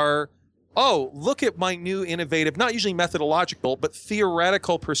are, oh, look at my new innovative, not usually methodological, but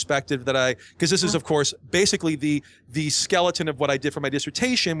theoretical perspective because this is, of course, basically the skeleton of what I did for my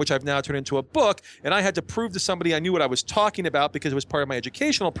dissertation, which I've now turned into a book. And I had to prove to somebody I knew what I was talking about because it was part of my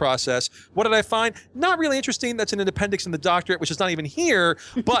educational process. What did I find? Not really interesting. That's in an appendix in the doctorate, which is not even here.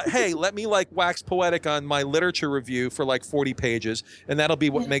 But hey, let me wax poetic on my literature review for 40 pages. And that'll be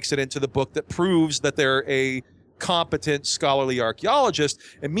what makes it into the book that proves that they're a competent scholarly archaeologist.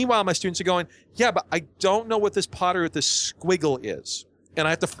 And meanwhile, my students are going, yeah, but I don't know what this pottery with this squiggle is. And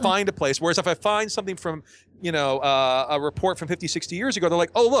I have to find a place. Whereas if I find something from, a report from 50, 60 years ago, they're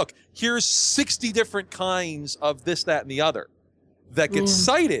like, oh, look, here's 60 different kinds of this, that, and the other that gets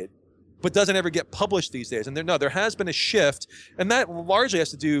cited, but doesn't ever get published these days. And there has been a shift, and that largely has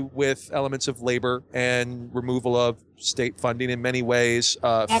to do with elements of labor and removal of state funding in many ways.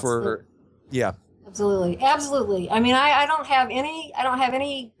 Absolutely. I mean,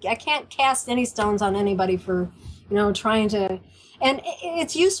 I can't cast any stones on anybody for, trying to, and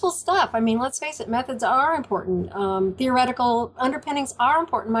it's useful stuff. I mean, let's face it, methods are important. Theoretical underpinnings are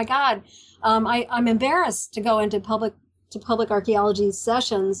important. My God, I'm embarrassed to go into public archaeology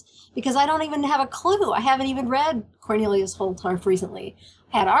sessions because I don't even have a clue. I haven't even read Cornelius Holtorf recently.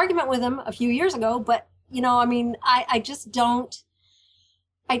 I had an argument with him a few years ago, but I just don't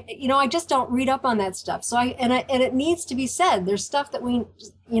read up on that stuff. So it needs to be said. There's stuff that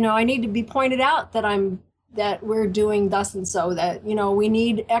I need to be pointed out that we're doing thus and so, that, we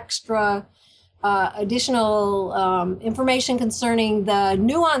need extra additional information concerning the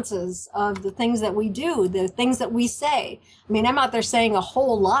nuances of the things that we do, the things that we say. I mean, I'm out there saying a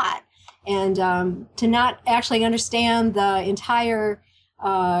whole lot, and to not actually understand the entire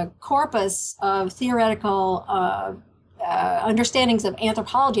corpus of theoretical understandings of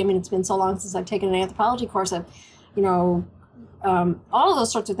anthropology. I mean, it's been so long since I've taken an anthropology course. All of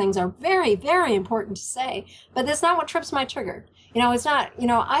those sorts of things are very, very important to say, but that's not what trips my trigger. It's not,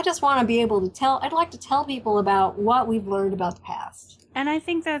 I just want to be able to I'd like to tell people about what we've learned about the past. And I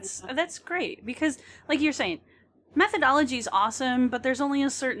think that's great, because like you're saying, methodology is awesome, but there's only a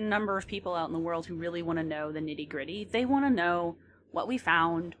certain number of people out in the world who really want to know the nitty gritty. They want to know what we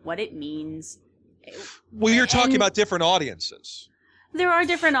found, what it means. Well, you're talking about different audiences. There are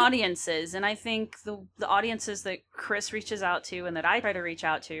different audiences, and I think the audiences that Chris reaches out to and that I try to reach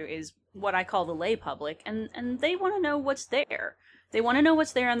out to is what I call the lay public, and they want to know what's there. They want to know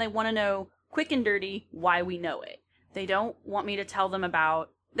what's there, and they want to know, quick and dirty, why we know it. They don't want me to tell them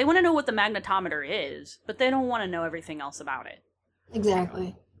they want to know what the magnetometer is, but they don't want to know everything else about it.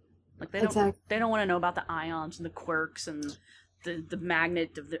 Exactly. Like they don't want to know about the ions and the quarks and the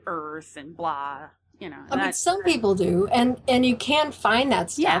magnet of the Earth and blah. But some people do, and you can find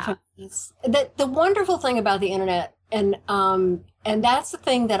that stuff. Yeah. The wonderful thing about the internet, and that's the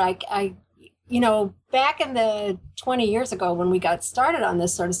thing that I back in the 20 years ago when we got started on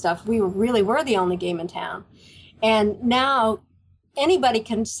this sort of stuff, we really were the only game in town, and now anybody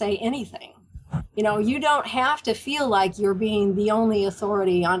can say anything. You don't have to feel like you're being the only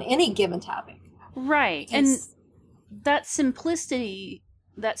authority on any given topic. Right, and that simplicity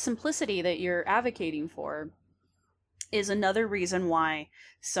that you're advocating for is another reason why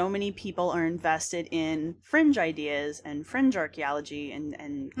so many people are invested in fringe ideas and fringe archaeology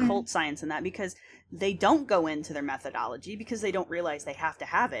and cult science and that, because they don't go into their methodology because they don't realize they have to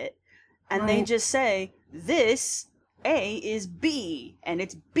have it. And they just say, this A is B, and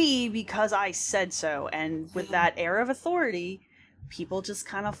it's B because I said so. And with that air of authority, people just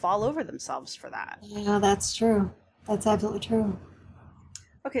kind of fall over themselves for that. Yeah, that's true. That's absolutely true.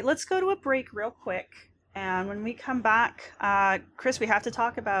 Okay, let's go to a break real quick. And when we come back, Chris, we have to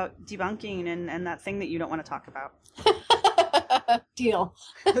talk about debunking and that thing that you don't want to talk about. Deal.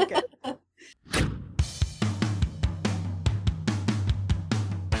 Okay.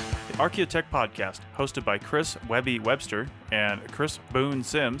 The Archaeotech Podcast, hosted by Chris Webby Webster and Chris Boone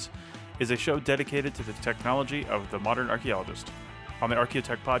Sims, is a show dedicated to the technology of the modern archaeologist. On the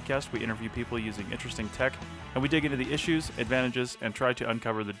Archaeotech Podcast, we interview people using interesting tech, and we dig into the issues, advantages, and try to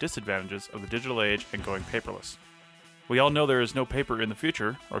uncover the disadvantages of the digital age and going paperless. We all know there is no paper in the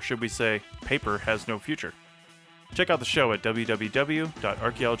future, or should we say, paper has no future. Check out the show at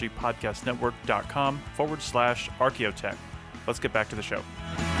www.archaeologypodcastnetwork.com/Archaeotech. Let's get back to the show.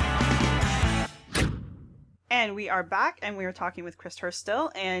 And we are back, and we are talking with Chris Hurst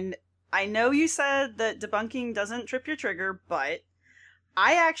still, and I know you said that debunking doesn't trip your trigger, but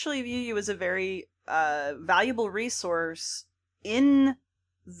I actually view you as a very valuable resource in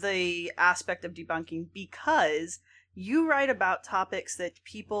the aspect of debunking, because you write about topics that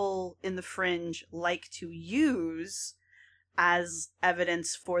people in the fringe like to use as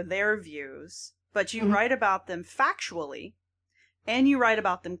evidence for their views, but you write about them factually, and you write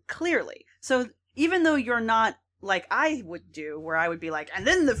about them clearly. So even though you're not like I would do, where I would be like, and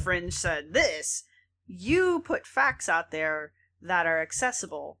then the fringe said this, you put facts out there that are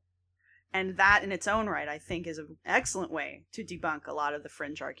accessible. And that in its own right, I think, is an excellent way to debunk a lot of the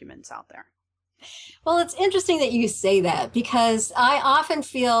fringe arguments out there. Well, it's interesting that you say that because I often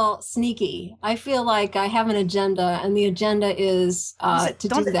feel sneaky. I feel like I have an agenda, and the agenda is to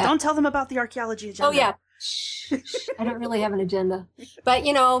do that. Don't tell them about the archaeology agenda. Oh, yeah. I don't really have an agenda. But,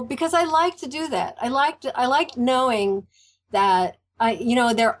 because I like to do that. I like knowing that,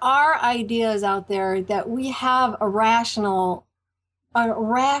 there are ideas out there that we have a rational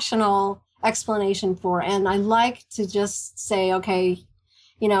explanation for. And I like to just say, okay,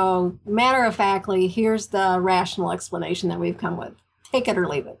 matter of factly, here's the rational explanation that we've come with. Take it or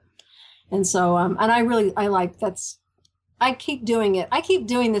leave it. And so, I keep doing it. I keep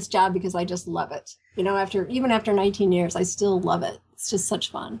doing this job because I just love it. Even after 19 years, I still love it. It's just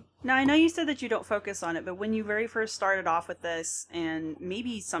such fun. Now, I know you said that you don't focus on it, but when you very first started off with this, and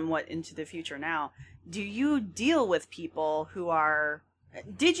maybe somewhat into the future now, do you deal with people who are...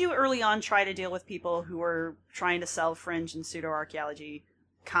 Did you early on try to deal with people who were trying to sell fringe and pseudo-archaeology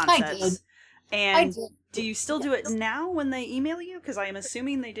concepts? I did. And do you still do it now when they email you? Because I am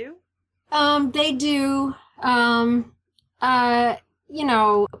assuming they do. They do. I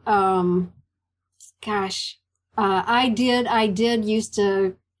did used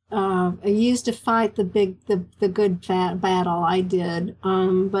to. I used to fight the good fat battle. I did.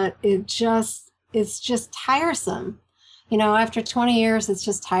 But it's just tiresome. After 20 years, it's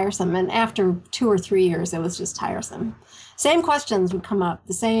just tiresome. And after 2 or 3 years, it was just tiresome. Same questions would come up,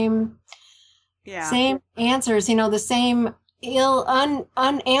 the same answers, the same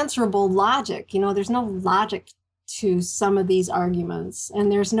unanswerable logic. There's no logic to some of these arguments.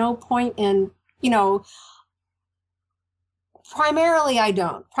 And there's no point in, primarily I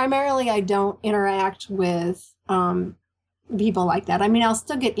don't interact with people like that. I mean, I'll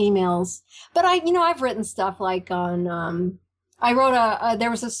still get emails, but I've written stuff like on, I wrote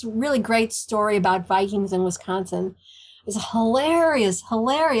there was this really great story about Vikings in Wisconsin. It's a hilarious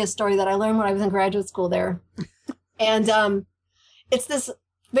story that I learned when I was in graduate school there. And it's this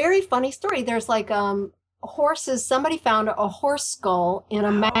very funny story. There's like horses. Somebody found a horse skull in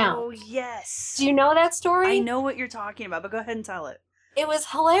a mound. Oh, yes. Do you know that story? I know what you're talking about, but go ahead and tell it. It was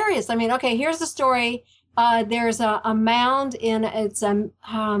hilarious. I mean, okay, here's the story. There's a mound it's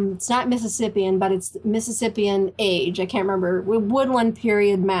not Mississippian, but it's Mississippian age. I can't remember. Woodland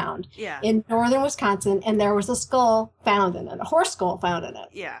period mound. Yeah. In northern Wisconsin, and there was a skull found in it, a horse skull found in it.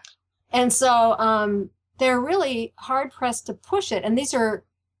 Yeah. And so they're really hard pressed to push it, and these are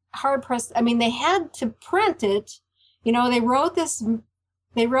hard pressed. I mean, they had to print it. They wrote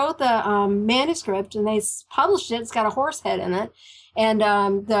the manuscript and they published it. It's got a horse head in it. And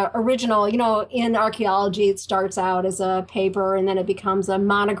the original, in archaeology, it starts out as a paper and then it becomes a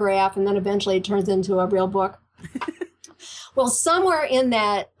monograph and then eventually it turns into a real book. Well, somewhere in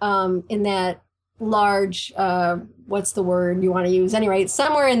that large, what's the word you want to use? Anyway,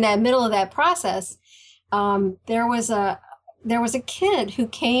 somewhere in that middle of that process, there was a kid who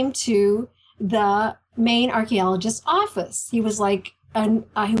came to the main archaeologist's office. He was like,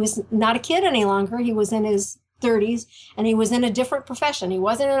 he was not a kid any longer. He was in his 30s and he was in a different profession. He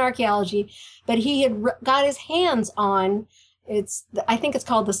wasn't in archaeology, but he had got his hands on, I think it's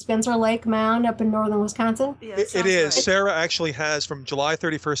called the Spencer Lake Mound up in northern Wisconsin. Yeah, it is. Right. Sarah actually has from July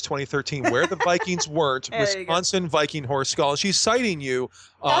 31st, 2013, Where the Vikings Weren't, Wisconsin Viking Horse Skull. She's citing you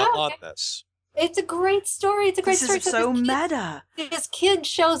on this. It's a great story. It's a great story. This is so meta. This kid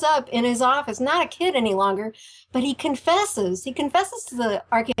shows up in his office, not a kid any longer, but he confesses. He confesses to the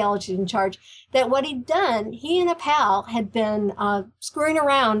archaeologist in charge that what he'd done, he and a pal had been screwing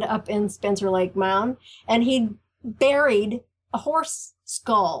around up in Spencer Lake Mound, and he'd buried a horse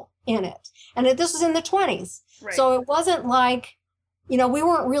skull in it. And this was in the 20s. Right. So it wasn't like, we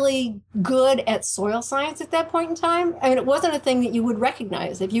weren't really good at soil science at that point in time. I mean, it wasn't a thing that you would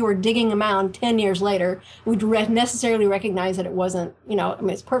recognize. If you were digging a mound 10 years later, we'd necessarily recognize that it wasn't,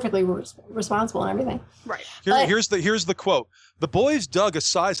 it's perfectly responsible and everything. Right. Here's the quote. The boys dug a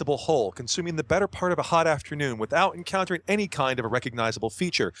sizable hole, consuming the better part of a hot afternoon without encountering any kind of a recognizable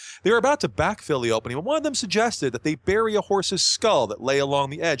feature. They were about to backfill the opening when one of them suggested that they bury a horse's skull that lay along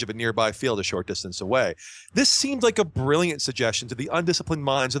the edge of a nearby field a short distance away. This seemed like a brilliant suggestion to the undisciplined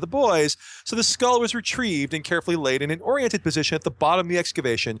minds of the boys, so the skull was retrieved and carefully laid in an oriented position at the bottom of the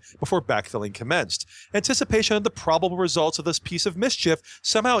excavation before backfilling commenced. Anticipation of the probable results of this piece of mischief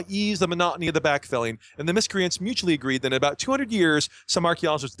somehow eased the monotony of the backfilling, and the miscreants mutually agreed that in about 200 years, some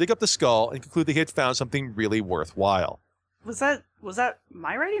archaeologists dig up the skull and conclude they had found something really worthwhile. Was that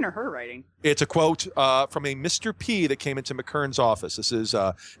my writing or her writing? It's a quote from a Mr. P that came into McKern's office. This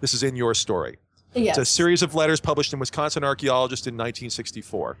is in your story. Yes. It's a series of letters published in Wisconsin Archaeologist in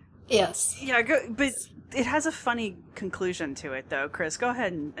 1964. Yes. Yeah, but it has a funny conclusion to it, though. Chris, go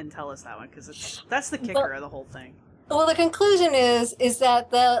ahead and tell us that one, because that's the kicker of the whole thing. Well, the conclusion is that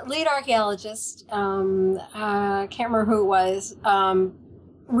the lead archaeologist, I can't remember who it was,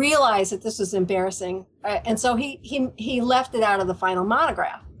 realized that this was embarrassing, and so he left it out of the final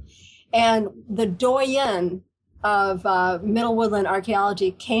monograph. And the doyen of Middle Woodland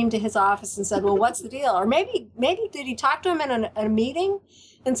archaeology came to his office and said, "Well, what's the deal?" Or maybe did he talk to him in a meeting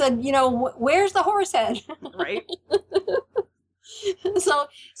and said, "Where's the horse head?" Right. So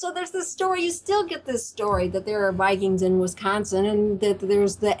there's this story. You still get this story that there are Vikings in Wisconsin, and that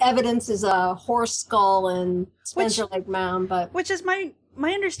there's the evidence is a horse skull in Spencer Lake Mound. But which is my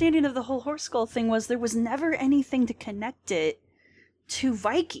understanding of the whole horse skull thing was there was never anything to connect it to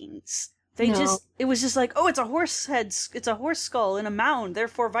Vikings. It was just like, oh, it's a horse head, it's a horse skull in a mound,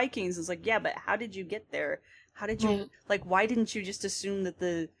 therefore Vikings. It's like, yeah, but how did you get there? How did you why didn't you just assume that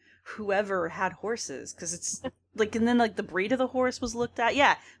the whoever had horses? Because it's like, and then like the breed of the horse was looked at.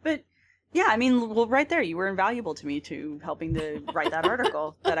 Yeah, but yeah, I mean, well, right there, you were invaluable to me to helping to write that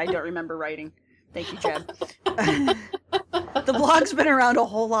article that I don't remember writing. Thank you, Jeb. The blog's been around a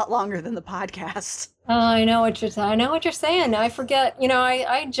whole lot longer than the podcast. Oh, I know what you're saying. I forget.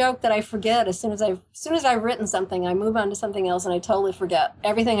 I joke that I forget as soon as I've written something, I move on to something else, and I totally forget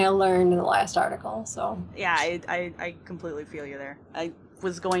everything I learned in the last article. So yeah, I completely feel you there. I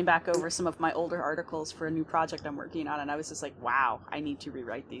was going back over some of my older articles for a new project I'm working on, and I was just like, wow, I need to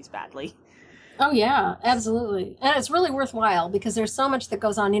rewrite these badly. Oh, yeah, absolutely. And it's really worthwhile because there's so much that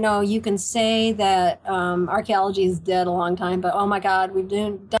goes on. You can say that archaeology is dead a long time, but oh my God, we've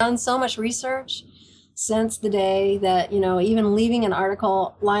done so much research since the day that, even leaving an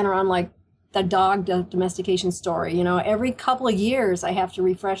article lying around like the dog domestication story, every couple of years I have to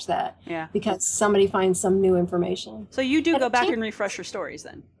refresh that. Yeah. Because somebody finds some new information. So you do go back and refresh your stories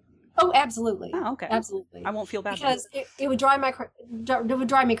then? Oh, absolutely. Oh, okay. Absolutely. I won't feel bad. Because it would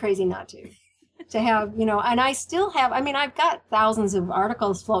drive me crazy not to have, and I still have, I've got thousands of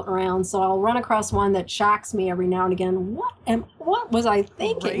articles floating around, so I'll run across one that shocks me every now and again. What was I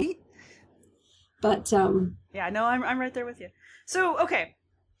thinking? Right? But, yeah, no, I'm right there with you. So, okay.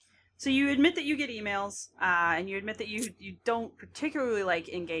 So you admit that you get emails, and you admit that you don't particularly like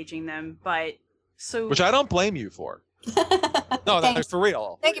engaging them, but so... Which I don't blame you for. No, that's for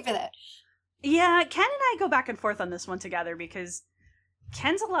real. Thank you for that. Yeah, Ken and I go back and forth on this one together because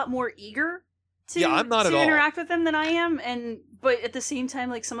Ken's a lot more eager to I'm not at all interact with them than I am, but at the same time,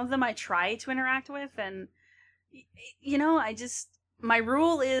 like some of them I try to interact with, and my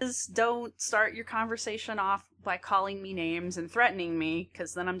rule is don't start your conversation off by calling me names and threatening me,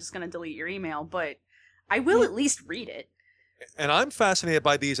 because then I'm just going to delete your email, but I will at least read it. And I'm fascinated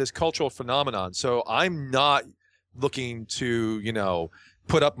by these as cultural phenomenon, so I'm not looking to,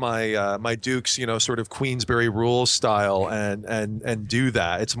 put up my my Duke's, sort of Queensberry rules style and do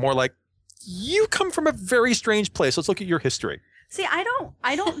that. It's more like, you come from a very strange place. Let's look at your history. See, I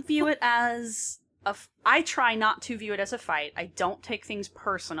don't view it as I try not to view it as a fight. I don't take things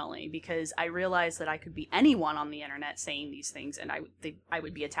personally because I realize that I could be anyone on the internet saying these things and I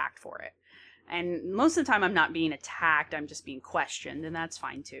would be attacked for it. And most of the time I'm not being attacked, I'm just being questioned, and that's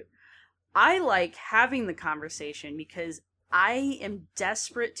fine too. I like having the conversation because I am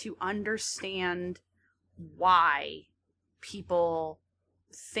desperate to understand why people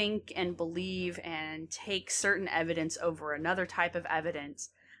think and believe and take certain evidence over another type of evidence.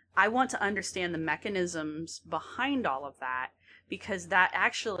 I want to understand the mechanisms behind all of that, because that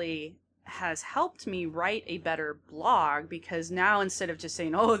actually has helped me write a better blog, because now instead of just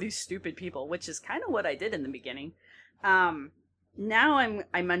saying, oh, these stupid people, which is kind of what I did in the beginning, now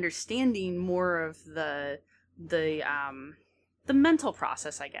I'm understanding more of the mental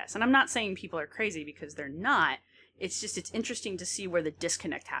process, I guess. And I'm not saying people are crazy, because they're not. It's interesting to see where the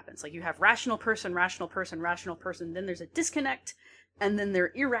disconnect happens. Like you have rational person, then there's a disconnect, and then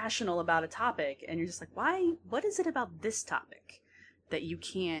they're irrational about a topic, and you're just like, why? What is it about this topic that you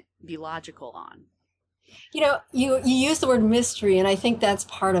can't be logical on? You use the word mystery, and I think that's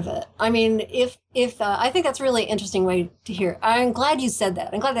part of it. I mean, if I think that's a really interesting way to hear. I'm glad you said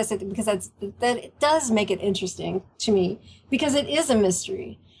that. I'm glad I said that, because that it does make it interesting to me, because it is a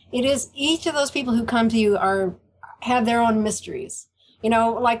mystery. It is, each of those people who come to you have their own mysteries.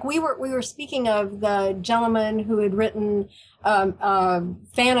 Like we were speaking of the gentleman who had written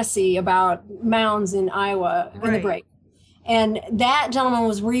fantasy about mounds in Iowa in the break. And that gentleman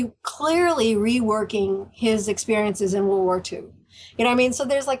was clearly reworking his experiences in World War II. So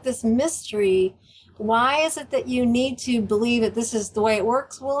there's like this mystery. Why is it that you need to believe that this is the way it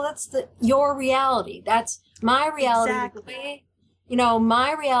works? Well, that's your reality. That's my reality. Exactly. you know,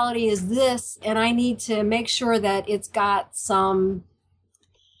 my reality is this, and I need to make sure that it's got some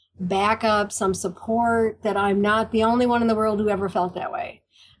backup, some support, that I'm not the only one in the world who ever felt that way.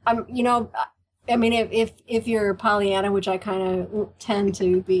 You know, I mean, if you're Pollyanna, which I kind of tend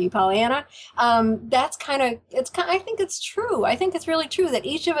to be Pollyanna, that's I think it's true. I think it's really true that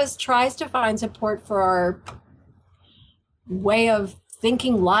each of us tries to find support for our way of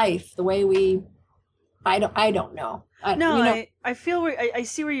thinking life, the way we, I don't know. I feel I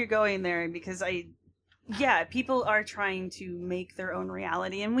see where you're going there, because people are trying to make their own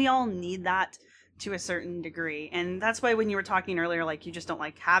reality, and we all need that to a certain degree. And that's why when you were talking earlier, like, you just don't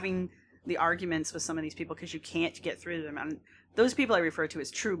like having the arguments with some of these people because you can't get through them. And those people I refer to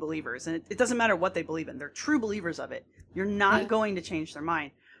as true believers. And it doesn't matter what they believe in. They're true believers of it. You're not going to change their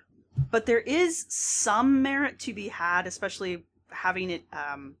mind. But there is some merit to be had, especially having it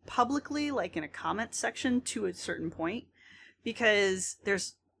publicly, like in a comment section to a certain point, because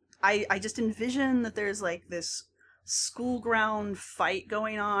I just envision that there's like this school ground fight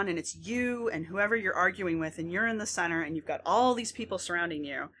going on, and it's you and whoever you're arguing with, and you're in the center, and you've got all these people surrounding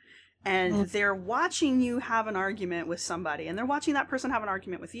you, and they're watching you have an argument with somebody, and they're watching that person have an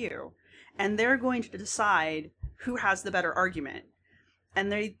argument with you, and they're going to decide who has the better argument. And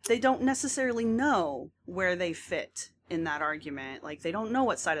they don't necessarily know where they fit in that argument. Like, they don't know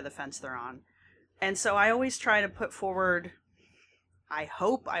what side of the fence they're on. And so I always try to put forward, I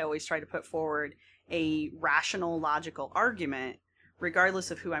hope I always try to put forward a rational, logical argument,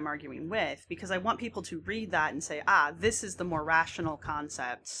 regardless of who I'm arguing with, because I want people to read that and say, this is the more rational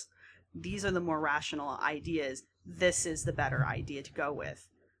concepts. These are the more rational ideas. This is the better idea to go with.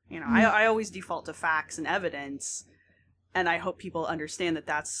 You know, I always default to facts and evidence, and I hope people understand that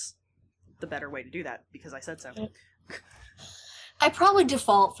that's the better way to do that, because I said so. I probably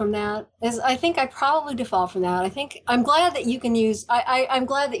default from that. I think I'm glad that you can use, I'm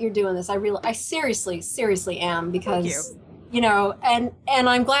glad that you're doing this. I seriously am, because, you know, and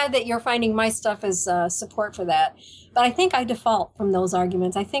I'm glad that you're finding my stuff as support for that. But I think I default from those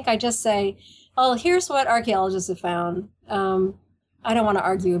arguments. I think I just say, oh, here's what archaeologists have found. I don't want to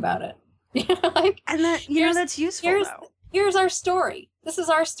argue about it. And that, that's useful, though. Here's our story. This is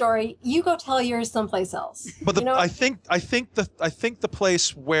our story. You go tell yours someplace else. But I think the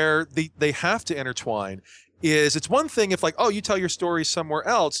place where they have to intertwine is, it's one thing if, like, oh, you tell your story somewhere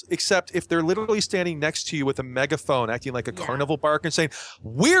else, except if they're literally standing next to you with a megaphone acting like a carnival barker and saying,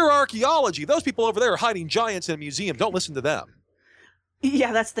 we're archaeology. Those people over there are hiding giants in a museum. Don't listen to them.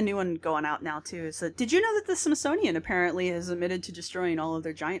 Yeah, that's the new one going out now, too. So, did you know that the Smithsonian apparently has admitted to destroying all of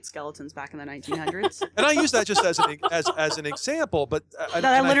their giant skeletons back in the 1900s? And I use that just as an example, but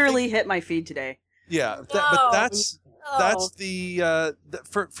that literally hit my feed today. Yeah, but that's the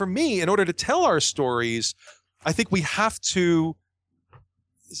for me, in order to tell our stories, I think we have to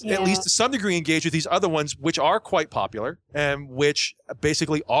at least to some degree engage with these other ones, which are quite popular and which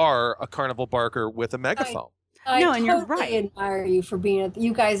basically are a carnival barker with a megaphone. I totally admire you for being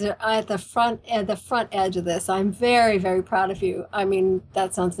you guys are at the front edge of this. I'm very, very proud of you. I mean,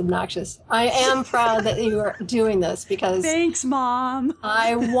 that sounds obnoxious. I am proud that you are doing this, because thanks, Mom.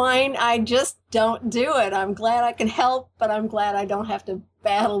 I just don't do it. I'm glad I can help, but I'm glad I don't have to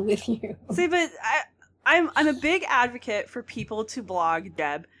battle with you. See, but I'm a big advocate for people to blog,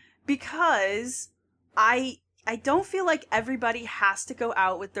 Deb, because I don't feel like everybody has to go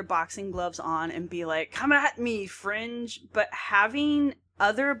out with their boxing gloves on and be like, come at me, fringe. But having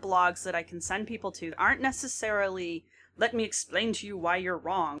other blogs that I can send people to aren't necessarily, let me explain to you why you're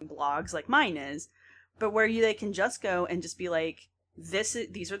wrong blogs like mine is, but where they can just go and just be like,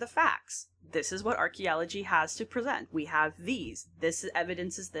 these are the facts. This is what archaeology has to present. We have these. This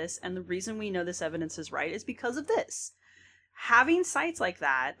evidence is this, and the reason we know this evidence is right is because of this. Having sites like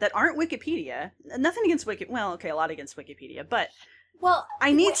that aren't Wikipedia, nothing against a lot against Wikipedia, but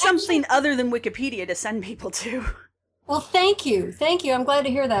I need something other than Wikipedia to send people to. Well, thank you. I'm glad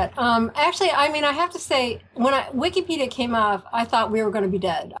to hear that. Actually, I mean, I have to say, when Wikipedia came off, I thought we were going to be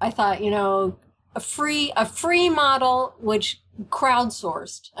dead. I thought, a free model, which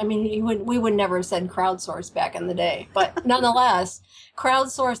crowdsourced. I mean, we would never have said crowdsourced back in the day, but nonetheless,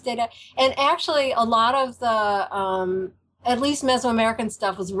 crowdsourced data. And actually, a lot of the at least Mesoamerican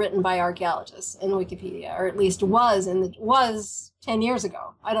stuff was written by archaeologists in Wikipedia, or at least was 10 years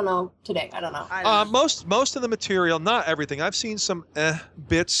ago. I don't know today. I don't know. Most of the material, not everything. I've seen some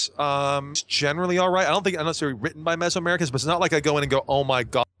bits. It's generally all right. I don't think necessarily written by Mesoamericans, but it's not like I go in and go, oh my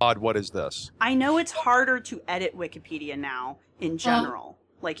God, what is this? I know it's harder to edit Wikipedia now in general.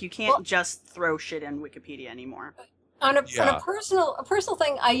 Like, you can't just throw shit in Wikipedia anymore. On a personal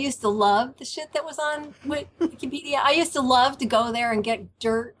thing, I used to love the shit that was on Wikipedia. I used to love to go there and get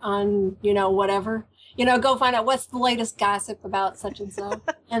dirt on, whatever. Go find out what's the latest gossip about such and so.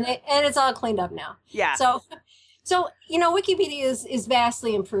 and it's all cleaned up now. Yeah. So Wikipedia is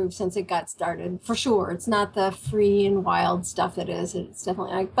vastly improved since it got started, for sure. It's not the free and wild stuff that is. It's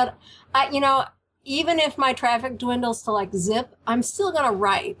definitely but even if my traffic dwindles to like zip, I'm still going to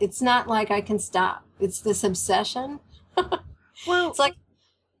write. It's not like I can stop. It's this obsession. Well, it's like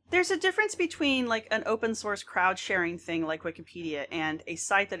there's a difference between like an open source crowd sharing thing like Wikipedia and a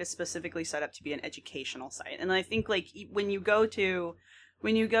site that is specifically set up to be an educational site. And I think like when you go to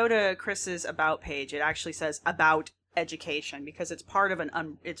Chris's about page, it actually says about education because it's part of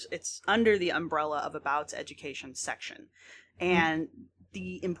it's under the umbrella of about's education section. And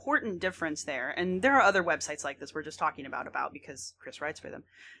the important difference there, and there are other websites like this we're just talking about because Chris writes for them.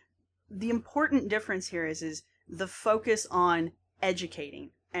 The important difference here is the focus on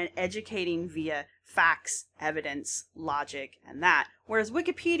educating and educating via facts, evidence, logic, and that. Whereas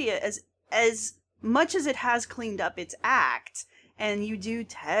Wikipedia, as much as it has cleaned up its act, and you do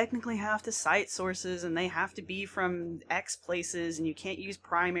technically have to cite sources, and they have to be from X places, and you can't use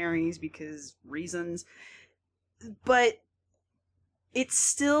primaries because reasons, but it's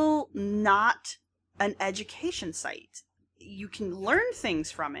still not an education site. You can learn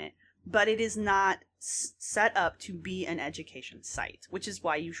things from it, but it is not set up to be an education site, which is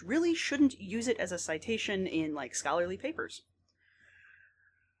why you really shouldn't use it as a citation in like scholarly papers.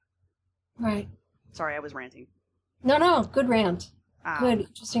 Right. Sorry, I was ranting. No, good rant. Good,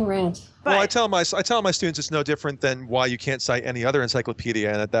 interesting rant. Well, I tell my students it's no different than why you can't cite any other encyclopedia,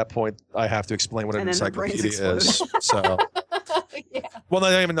 and at that point, I have to explain what an encyclopedia is. So, Yeah. well,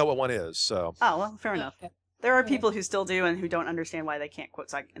 I don't even know what one is. So, oh well, fair enough. There are people who still do and who don't understand why they can't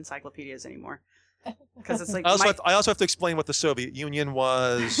quote encyclopedias anymore. Because it's like I also have to explain what the Soviet Union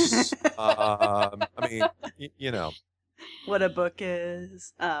was. I mean, what a book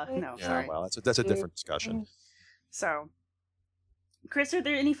is. No, yeah, sorry. well, that's a different discussion. So, Chris, are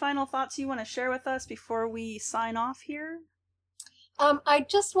there any final thoughts you want to share with us before we sign off here? I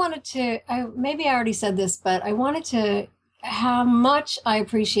just wanted to. Maybe I already said this, but I wanted to. How much I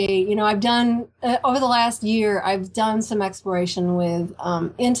appreciate, I've done over the last year, I've done some exploration with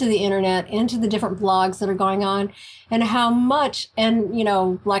into the internet, into the different blogs that are going on, and how much, and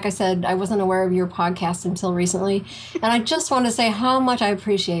like I said, I wasn't aware of your podcast until recently, and I just want to say how much I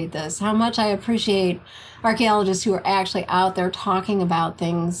appreciate this, how much I appreciate archaeologists who are actually out there talking about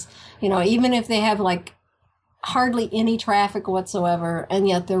things, even if they have like hardly any traffic whatsoever, and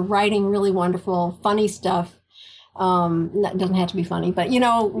yet they're writing really wonderful, funny stuff. That doesn't have to be funny, but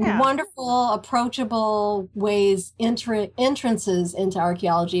wonderful, approachable ways, entrances into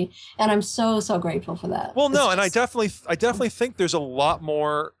archaeology, and I'm so grateful for that. Well, no, and I definitely think there's a lot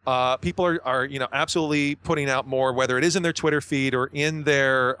more. People are absolutely putting out more, whether it is in their Twitter feed or in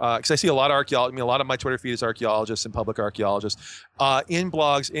their because I see a lot of archaeology. I mean, a lot of my Twitter feed is archaeologists and public archaeologists, in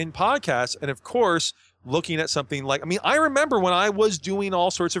blogs, in podcasts, and of course, looking at something like, I remember when I was doing all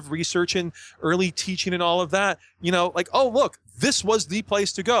sorts of research and early teaching and all of that, like, oh, look, this was the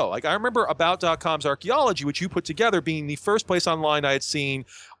place to go. Like, I remember About.com's archaeology, which you put together, being the first place online I had seen,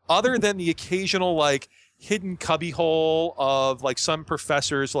 other than the occasional, like, hidden cubbyhole of, like, some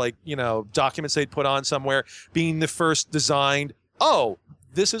professors, like, documents they'd put on somewhere, being the first designed, oh,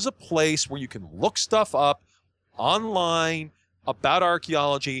 this is a place where you can look stuff up online about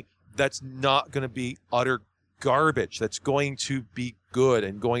archaeology that's not going to be utter garbage, that's going to be good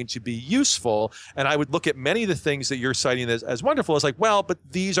and going to be useful. And I would look at many of the things that you're citing as wonderful as like, well, but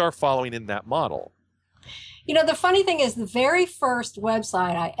these are following in that model. The funny thing is the very first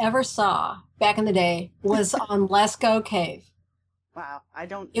website I ever saw back in the day was on Lascaux Cave. Wow. I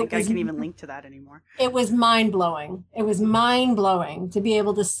don't think I can even link to that anymore. It was mind-blowing. It was mind-blowing to be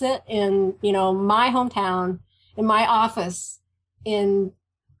able to sit in, my hometown, in my office in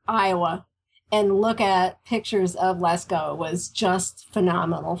Iowa, and look at pictures of Lascaux was just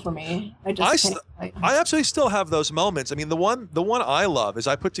phenomenal for me. I absolutely still have those moments. I mean, the one I love is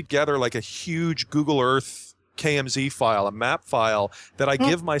I put together like a huge Google Earth KMZ file, a map file that I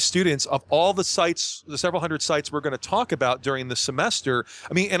give my students of all the sites, the several hundred sites we're going to talk about during the semester.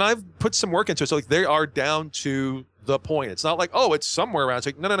 And I've put some work into it. So like they are down to the point. It's not like, oh, it's somewhere around. It's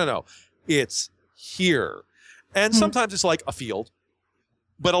like, no. It's here. And sometimes it's like a field,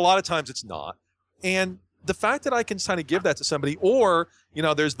 but a lot of times it's not. And the fact that I can kind of give that to somebody, or, you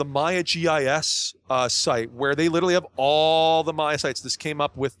know, there's the Maya GIS site where they literally have all the Maya sites. This came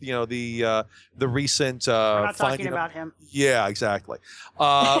up with, you know, the recent We're not talking finding of- about him. Yeah, exactly.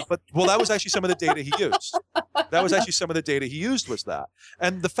 But well, that was actually some of the data he used. That was actually some of the data he used was that.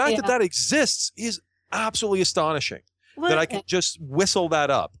 And the fact that that exists is absolutely astonishing. Well, that I can just whistle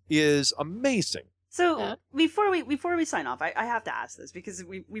that up is amazing. So before we sign off, I have to ask this because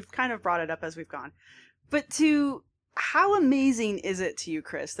we've kind of brought it up as we've gone. But how amazing is it to you,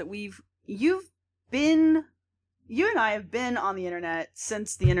 Chris, that you and I have been on the internet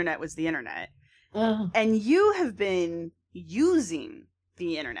since the internet was the internet. And you have been using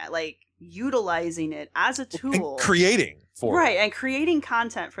the internet, like utilizing it as a tool. And creating for Right, it. and creating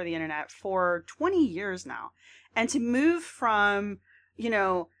content for the internet for 20 years now. And to move from, you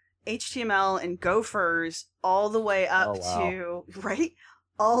know, HTML and Gophers all the way up to, right?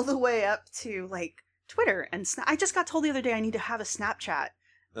 All the way up to, like, Twitter. And I just got told the other day I need to have a Snapchat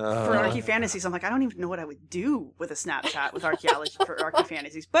for Archie Fantasies. I'm like, I don't even know what I would do with a Snapchat with archaeology for Archie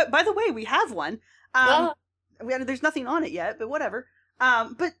Fantasies. But by the way, we have one. There's nothing on it yet, but whatever.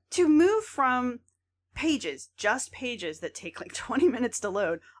 But to move from just pages that take like 20 minutes to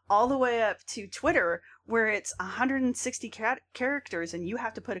load, all the way up to Twitter, where it's 160 characters and you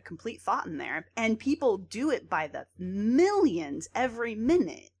have to put a complete thought in there, and people do it by the millions every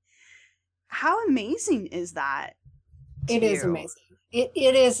minute. How amazing is that? It is amazing.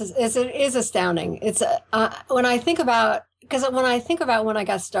 It is astounding. It's when I think about when I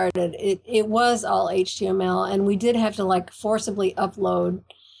got started, it was all HTML, and we did have to like forcibly upload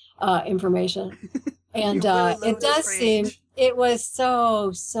information, and it was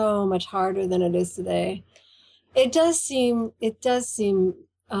so much harder than it is today. It does seem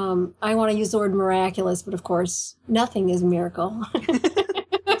I want to use the word miraculous, but of course nothing is a miracle.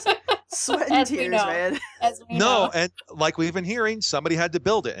 Sweat and tears, man. And like we've been hearing, somebody had to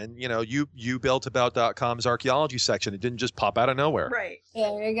build it. And, you know, you built about.com's archaeology section. It didn't just pop out of nowhere. Right.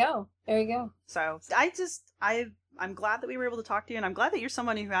 There you go. So I'm glad that we were able to talk to you, and I'm glad that you're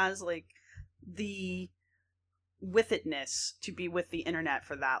someone who has like the with-itness to be with the internet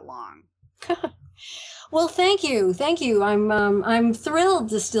for that long. Well, thank you. I'm thrilled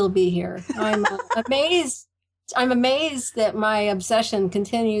to still be here. I'm amazed that my obsession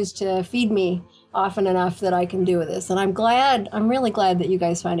continues to feed me often enough that I can do this. And I'm really glad that you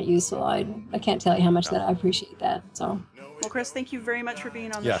guys find it useful. I can't tell you how much that I appreciate that. So, well, Chris, thank you very much for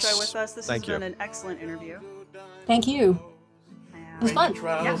being on the show with us. This has been an excellent interview. Thank you. It was fun.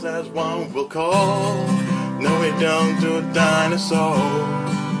 Trials as one will call. No, it don't do a dinosaur.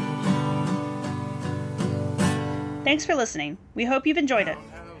 Thanks for listening. We hope you've enjoyed it.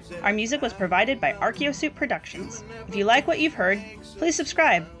 Our music was provided by Archaeosuit Productions. If you like what you've heard, please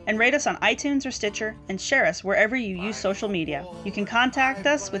subscribe and rate us on iTunes or Stitcher, and share us wherever you use social media. You can contact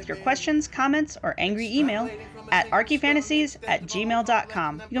us with your questions, comments, or angry email at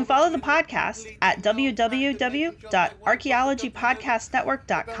archifantasies@gmail.com. You can follow the podcast at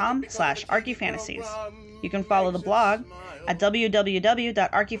www.archaeologypodcastnetwork.com/archifantasies. You can follow the blog at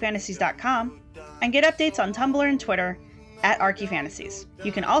www.archifantasies.com and get updates on Tumblr and Twitter at ArchyFantasies.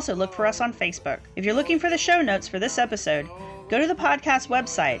 You can also look for us on Facebook. If you're looking for the show notes for this episode, go to the podcast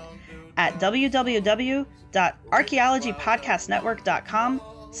website at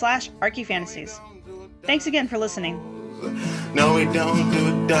www.archaeologypodcastnetwork.com/ArchyFantasies. Thanks again for listening. No, we don't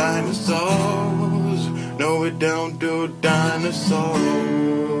do dinosaurs. No, we don't do dinosaurs.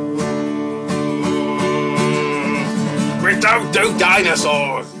 We don't do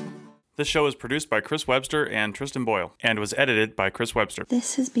dinosaurs. This show is produced by Chris Webster and Tristan Boyle, and was edited by Chris Webster.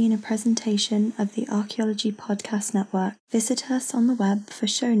 This has been a presentation of the Archaeology Podcast Network. Visit us on the web for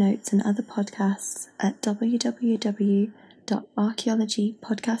show notes and other podcasts at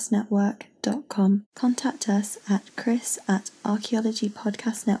www.archaeologypodcastnetwork.com. Contact us at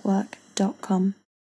chris@archaeologypodcastnetwork.com.